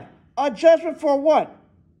 5. A judgment for what?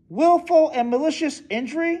 Willful and malicious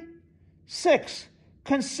injury. 6.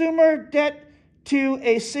 Consumer debt to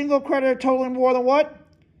a single creditor totaling more than what?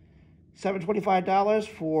 $725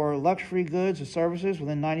 for luxury goods or services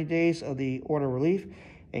within 90 days of the order of relief,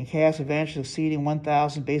 and cash advances exceeding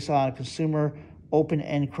 $1,000 based on a consumer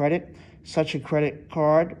open-end credit, such a credit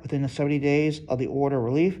card within the 70 days of the order of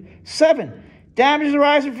relief. 7. Damages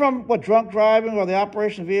arising from what? Drunk driving or the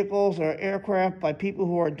operation of vehicles or aircraft by people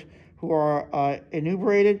who are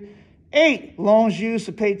inebriated. 8. Loans used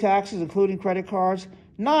to pay taxes, including credit cards.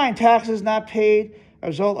 9. Taxes not paid as a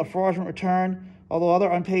result of fraudulent return, although other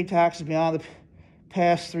unpaid taxes beyond the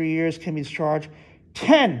past 3 years can be discharged.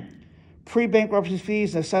 10. Pre-bankruptcy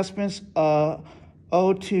fees and assessments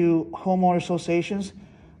owed to homeowner associations.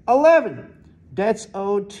 11. Debts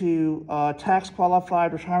owed to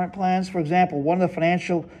tax-qualified retirement plans. For example, one of the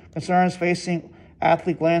financial concerns facing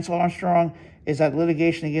athlete Lance Armstrong is that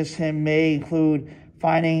litigation against him may include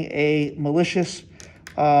finding a malice.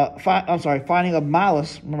 Finding a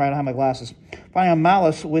malice. Remember, I don't have my glasses. Finding a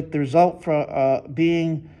malice with the result for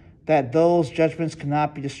being that those judgments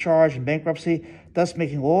cannot be discharged in bankruptcy, thus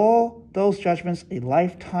making all those judgments a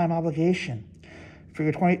lifetime obligation.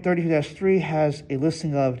 Figure 32-3 has a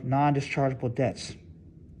listing of non-dischargeable debts.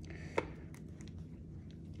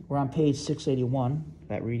 We're on page 681,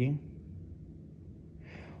 that reading.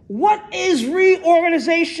 What is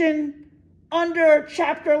reorganization under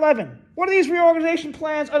Chapter 11? What are these reorganization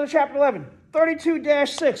plans under Chapter 11?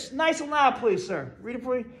 32-6. Nice and loud, please, sir. Read it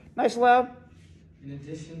for me. Nice and loud. In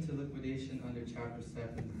addition to liquidation under Chapter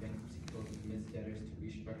 7, the Bankruptcy Code permits debtors to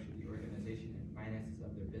restructure the organization and finances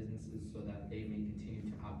of their businesses so that they may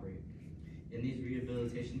continue to operate. In these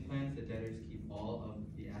rehabilitation plans, the debtors keep all of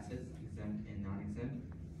the assets, exempt and non-exempt,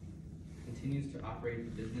 continues to operate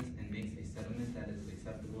the business, and makes a settlement that is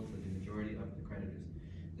acceptable to the majority of the creditors.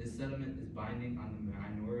 This settlement is binding on the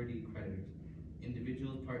minority creditors.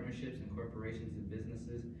 Individuals, partnerships, and corporations and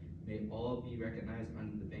businesses may all be recognized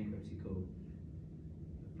under the Bankruptcy Code.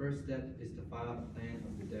 The first step is to file a plan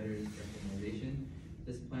of the debtor's recognition.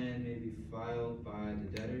 This plan may be filed by the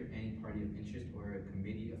debtor, any party of interest, or a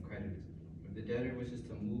committee of creditors. If the debtor wishes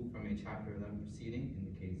to move from a Chapter 11 proceeding, in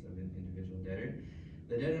the case of an individual debtor,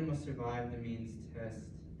 the debtor must survive the means test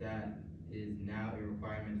that is now a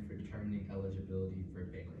requirement for determining eligibility for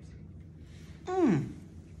bankruptcy.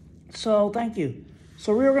 So, thank you.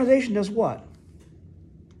 So reorganization does what?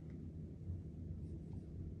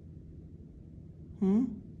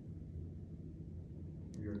 Reorganization.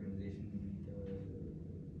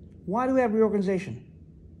 Why do we have reorganization?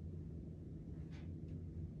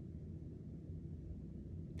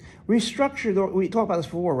 Restructure, we talked about this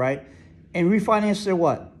before, right? And refinance their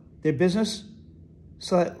what? Their business?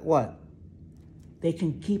 So that what? They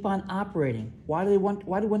can keep on operating. Why do we want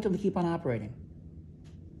them to keep on operating?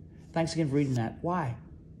 Thanks again for reading that. Why?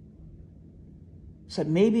 So that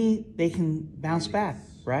maybe they can bounce back,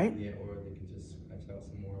 right? Yeah, or they can just scratch out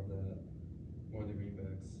some more of that, more of the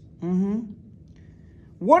greenbacks.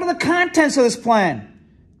 What are the contents of this plan?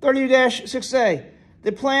 30-6A.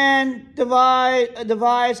 The plan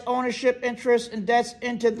divides ownership, interests, and debts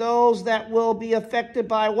into those that will be affected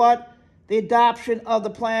by what? The adoption of the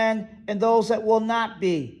plan, and those that will not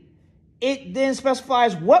be. It then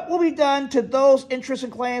specifies what will be done to those interests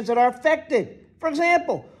and claims that are affected. For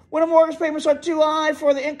example, when the mortgage payments are too high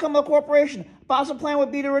for the income of the corporation, a possible plan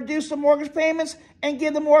would be to reduce the mortgage payments and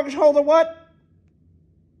give the mortgage holder what?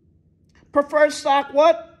 Preferred stock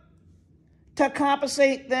what? To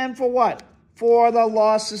compensate them for what? For the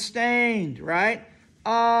loss sustained, right?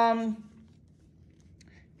 Top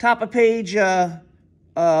of page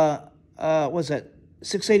what's that,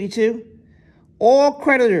 682? All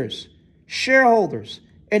creditors, shareholders,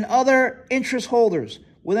 and other interest holders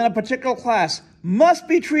within a particular class must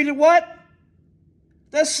be treated what?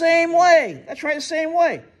 The same way. That's right, the same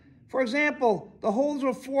way. For example, the holders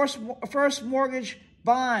of a first mortgage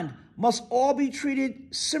bond must all be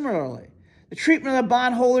treated similarly. The treatment of the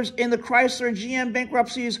bondholders in the Chrysler and GM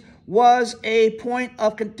bankruptcies was a point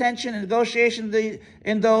of contention and negotiation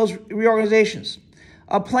in those reorganizations.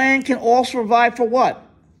 A plan can also provide for what?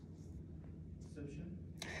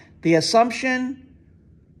 The assumption,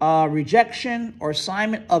 rejection, or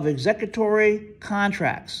assignment of executory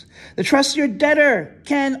contracts. The trustee or debtor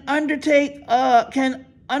can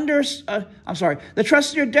the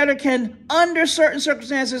trustee or debtor can, under certain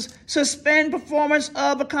circumstances, suspend performance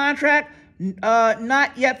of a contract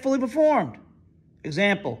not yet fully performed.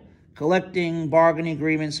 Example, collective bargaining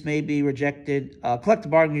agreements may be rejected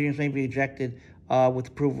with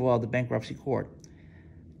approval of the bankruptcy court.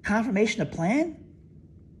 Confirmation of plan?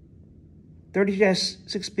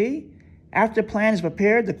 30-6B, after the plan is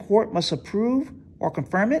prepared, the court must approve or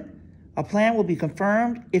confirm it. A plan will be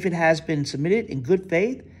confirmed if it has been submitted in good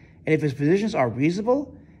faith and if its positions are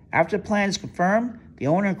reasonable. After the plan is confirmed, the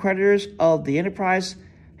owner and creditors of the enterprise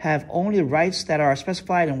have only the rights that are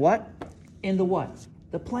specified in what? In the what?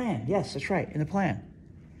 The plan. Yes, that's right, in the plan.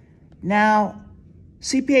 Now,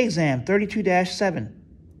 CPA exam 32-7,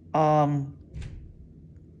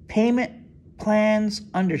 payment plans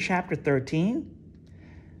under Chapter 13.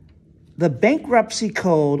 The Bankruptcy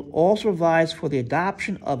Code also provides for the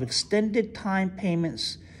adoption of extended time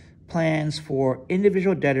payments plans for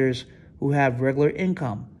individual debtors who have regular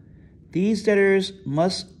income. These debtors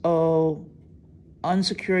must owe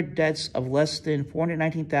unsecured debts of less than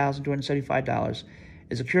 $419,275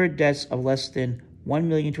 and secured debts of less than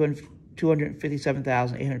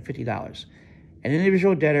 $1,257,850. An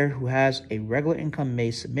individual debtor who has a regular income may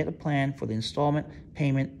submit a plan for the installment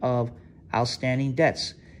payment of outstanding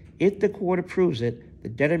debts. If the court approves it, the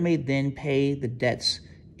debtor may then pay the debts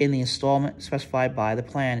in the installment specified by the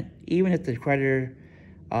plan, even if the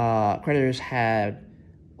creditors had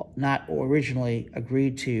not originally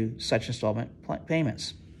agreed to such installment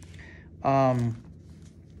payments. So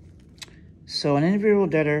an individual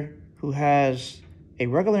debtor who has a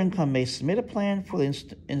regular income may submit a plan for the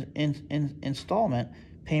installment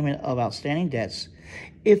payment of outstanding debts.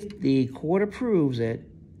 If the court approves it,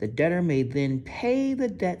 the debtor may then pay the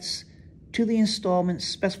debts to the installments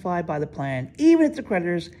specified by the plan, even if the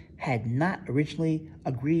creditors had not originally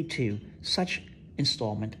agreed to such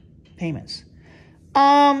installment payments.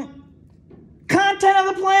 Content of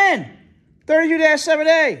the plan,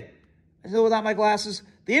 32-7A. I do without my glasses.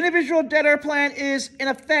 The individual debtor plan is, in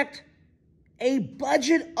effect, a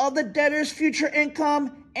budget of the debtor's future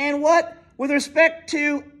income and what? With respect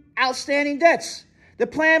to outstanding debts. The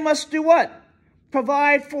plan must do what?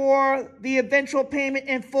 Provide for the eventual payment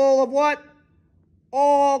in full of what?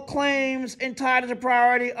 All claims entitled to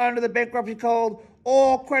priority under the Bankruptcy Code.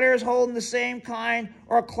 All creditors holding the same kind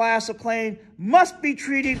or class of claim must be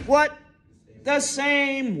treated what? The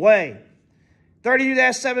same way.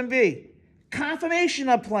 32-7B. Confirmation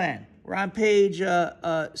of plan. We're on page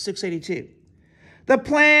 682. The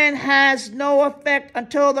plan has no effect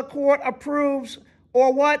until the court approves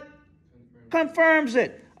or what? Confirms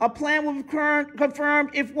it. A plan will be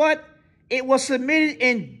confirmed if what? It was submitted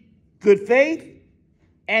in good faith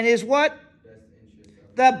and is what?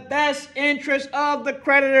 The best interest of the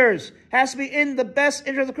creditors. Has to be in the best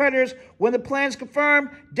interest of the creditors. When the plan is confirmed,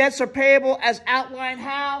 debts are payable as outlined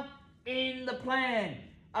how? In the plan.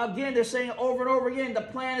 Again, they're saying over and over again, the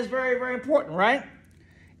plan is very, very important, right?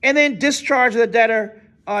 And then discharge of the debtor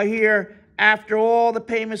here after all the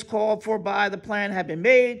payments called for by the plan have been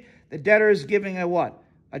made. The debtor is giving a what?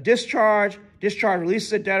 A discharge. Discharge releases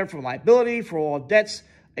the debtor from liability for all debts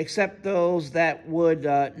except those that would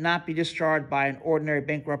not be discharged by an ordinary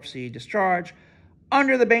bankruptcy discharge.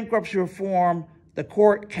 Under the bankruptcy reform, the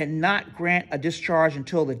court cannot grant a discharge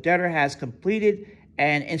until the debtor has completed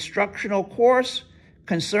an instructional course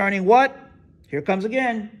concerning what? Here comes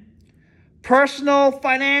again. Personal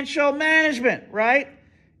financial management, right?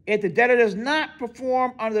 If the debtor does not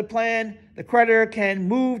perform under the plan, the creditor can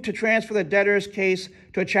move to transfer the debtor's case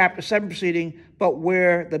to a Chapter 7 proceeding, but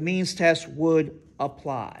where the means test would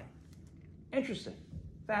apply. Interesting.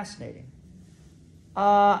 Fascinating.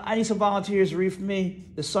 I need some volunteers to read for me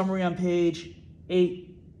the summary on page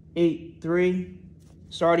 883,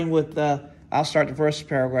 starting with, I'll start the first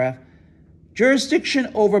paragraph. Jurisdiction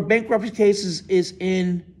over bankruptcy cases is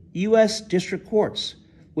in U.S. district courts,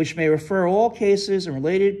 which may refer all cases and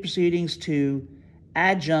related proceedings to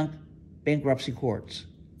adjunct bankruptcy courts.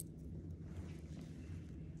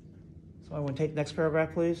 Somebody want to take the next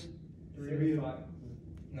paragraph, please? Three of the five.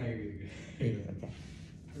 No, you're good. Okay.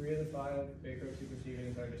 3 of the 5 bankruptcy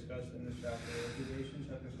proceedings are discussed in this chapter: liquidation,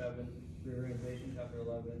 chapter 7, reorganization, chapter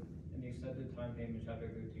 11, and the extended time payment, chapter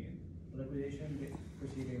 13. The liquidation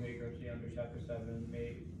proceeding bankruptcy under chapter 7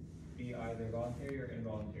 may be either voluntary or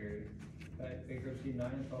involuntary. Bankruptcy 9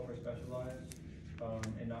 and 12 are specialized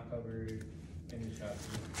and not covered in this chapter.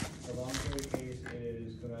 The voluntary case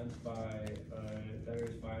is commenced by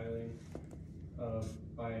debtor's filing a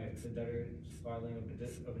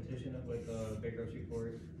petition with the bankruptcy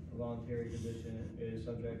court. A voluntary condition is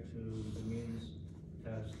subject to the means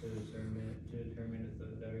test to determine if the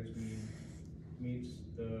debtor's meets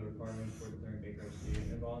the requirements for declaring bankruptcy.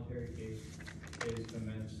 An involuntary case is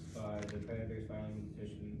commenced by the creditors filing a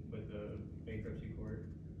petition with the bankruptcy court.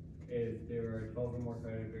 If there are 12 or more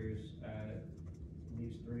creditors, at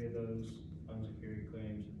least 3 of those unsecured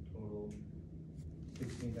claims total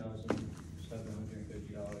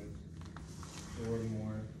 $16,750 or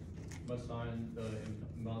more must sign the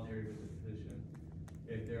involuntary petition.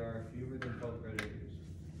 If there are fewer than 12 creditors,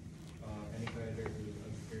 any creditor whose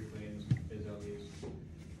unsecured claims is at least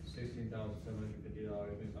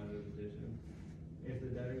 $16,750 may sign the petition. If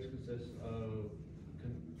the debtors consist of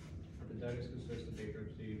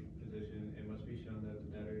bankruptcy position, it must be shown that the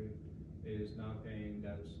debtor is not paying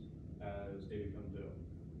debts as they become due.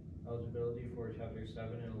 Eligibility for Chapter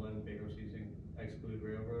 7 and 11 bankruptcies exclude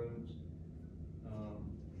railroads,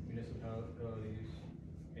 municipalities,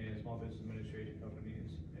 and small business administration companies.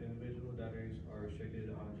 Individual debtors are restricted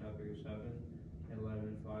on Chapter 7 and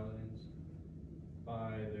 11 filings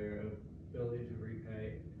by their ability to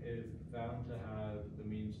repay. If found to have the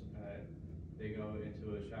means to pay, they go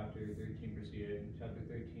into a Chapter 13 proceeding. Chapter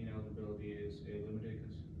 13 eligibility is limited to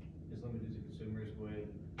consumers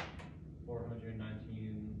with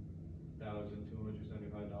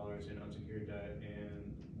 $419,275 in unsecured debt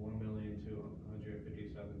and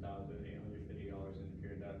 $1,257,850 in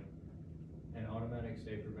secured debt. An automatic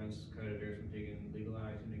stay prevents creditors from taking legal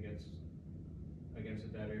action against a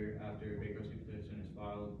debtor after a bankruptcy petition is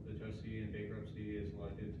filed. The trustee in bankruptcy is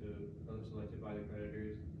selected by the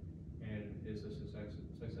creditors and is a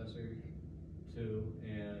successor to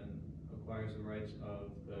and acquires the rights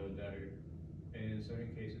of the debtor. In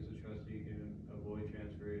certain cases, the trustee can avoid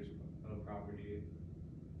transfers of property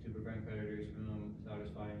to prevent creditors from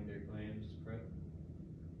satisfying their claims.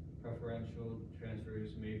 Preferential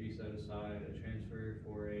transfers may be set aside. A transfer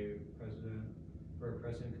for a present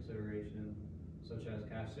consideration, such as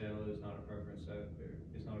cash sale, is not a preference.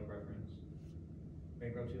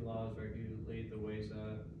 Bankruptcy laws regulate the way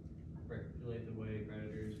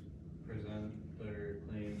creditors present their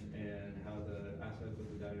claims and how the assets of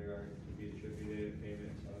the debtor are to be distributed in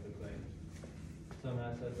payments of the claims. Some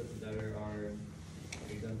assets of the debtor are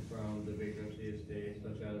exempt from the bankruptcy estate,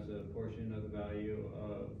 such as a portion of the value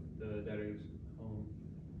of the debtor's home.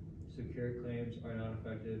 Secured claims are not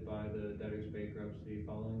affected by the debtor's bankruptcy.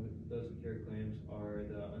 Following the secured claims are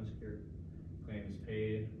the unsecured claims,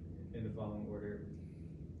 paid in the following order.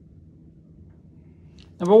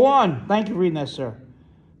 Number 1, thank you for reading that, sir.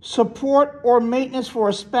 Support or maintenance for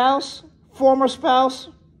a spouse, former spouse,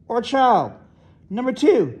 or child. Number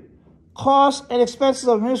 2, costs and expenses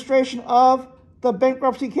of administration of the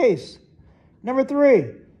bankruptcy case. Number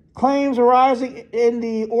 3, claims arising in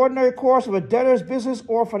the ordinary course of a debtor's business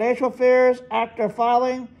or financial affairs after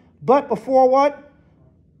filing, but before what?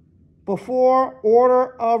 Before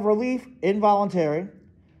order of relief, involuntary.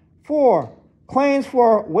 4, claims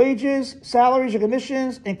for wages, salaries, or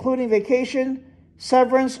commissions, including vacation,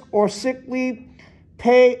 severance, or sick leave,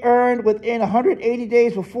 pay earned within 180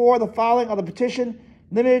 days before the filing of the petition,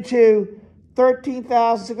 limited to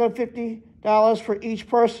 $13,650 for each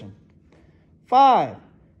person. 5,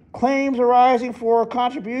 claims arising for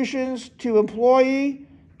contributions to employee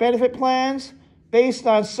benefit plans based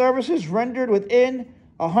on services rendered within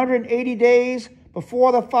 180 days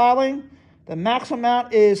before the filing. The maximum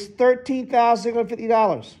amount is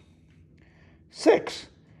 $13,650. 6,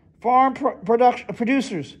 farm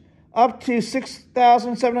producers up to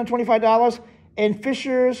 $6,725, and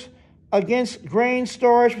fishers against grain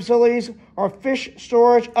storage facilities or fish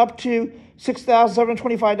storage up to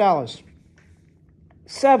 $6,725.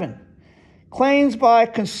 7, claims by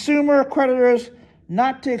consumer creditors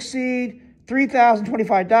not to exceed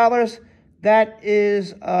 $3,025. That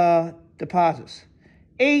is deposits.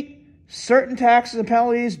 8, certain taxes and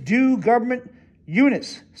penalties due government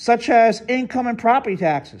units, such as income and property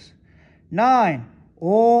taxes. 9,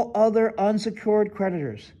 all other unsecured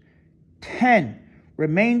creditors. 10,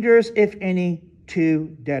 remainders, if any,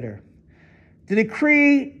 to debtor. The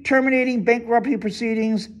decree terminating bankruptcy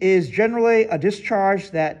proceedings is generally a discharge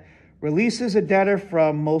that releases a debtor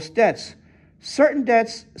from most debts. Certain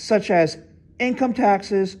debts, such as income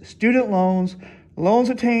taxes, student loans, loans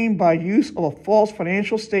obtained by use of a false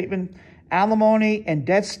financial statement, alimony, and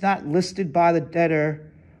debts not listed by the debtor,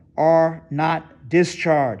 are not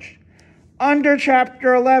discharged. Under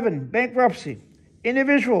Chapter 11, bankruptcy,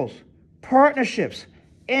 individuals, partnerships,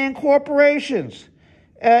 and corporations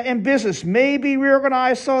in business may be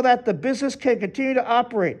reorganized so that the business can continue to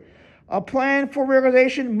operate. A plan for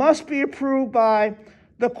reorganization must be approved by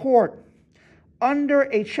the court. Under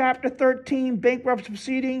a Chapter 13 bankruptcy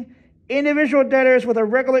proceeding, individual debtors with a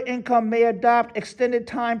regular income may adopt extended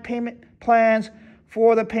time payment plans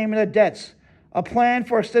for the payment of debts. A plan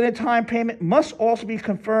for extended time payment must also be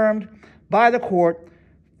confirmed by the court.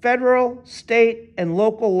 Federal, state, and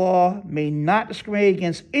local law may not discriminate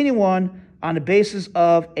against anyone on the basis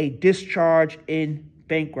of a discharge in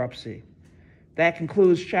bankruptcy. That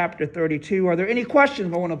concludes Chapter 32. Are there any questions,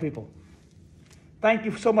 wonderful people? Thank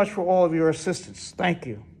you so much for all of your assistance. Thank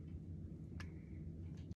you.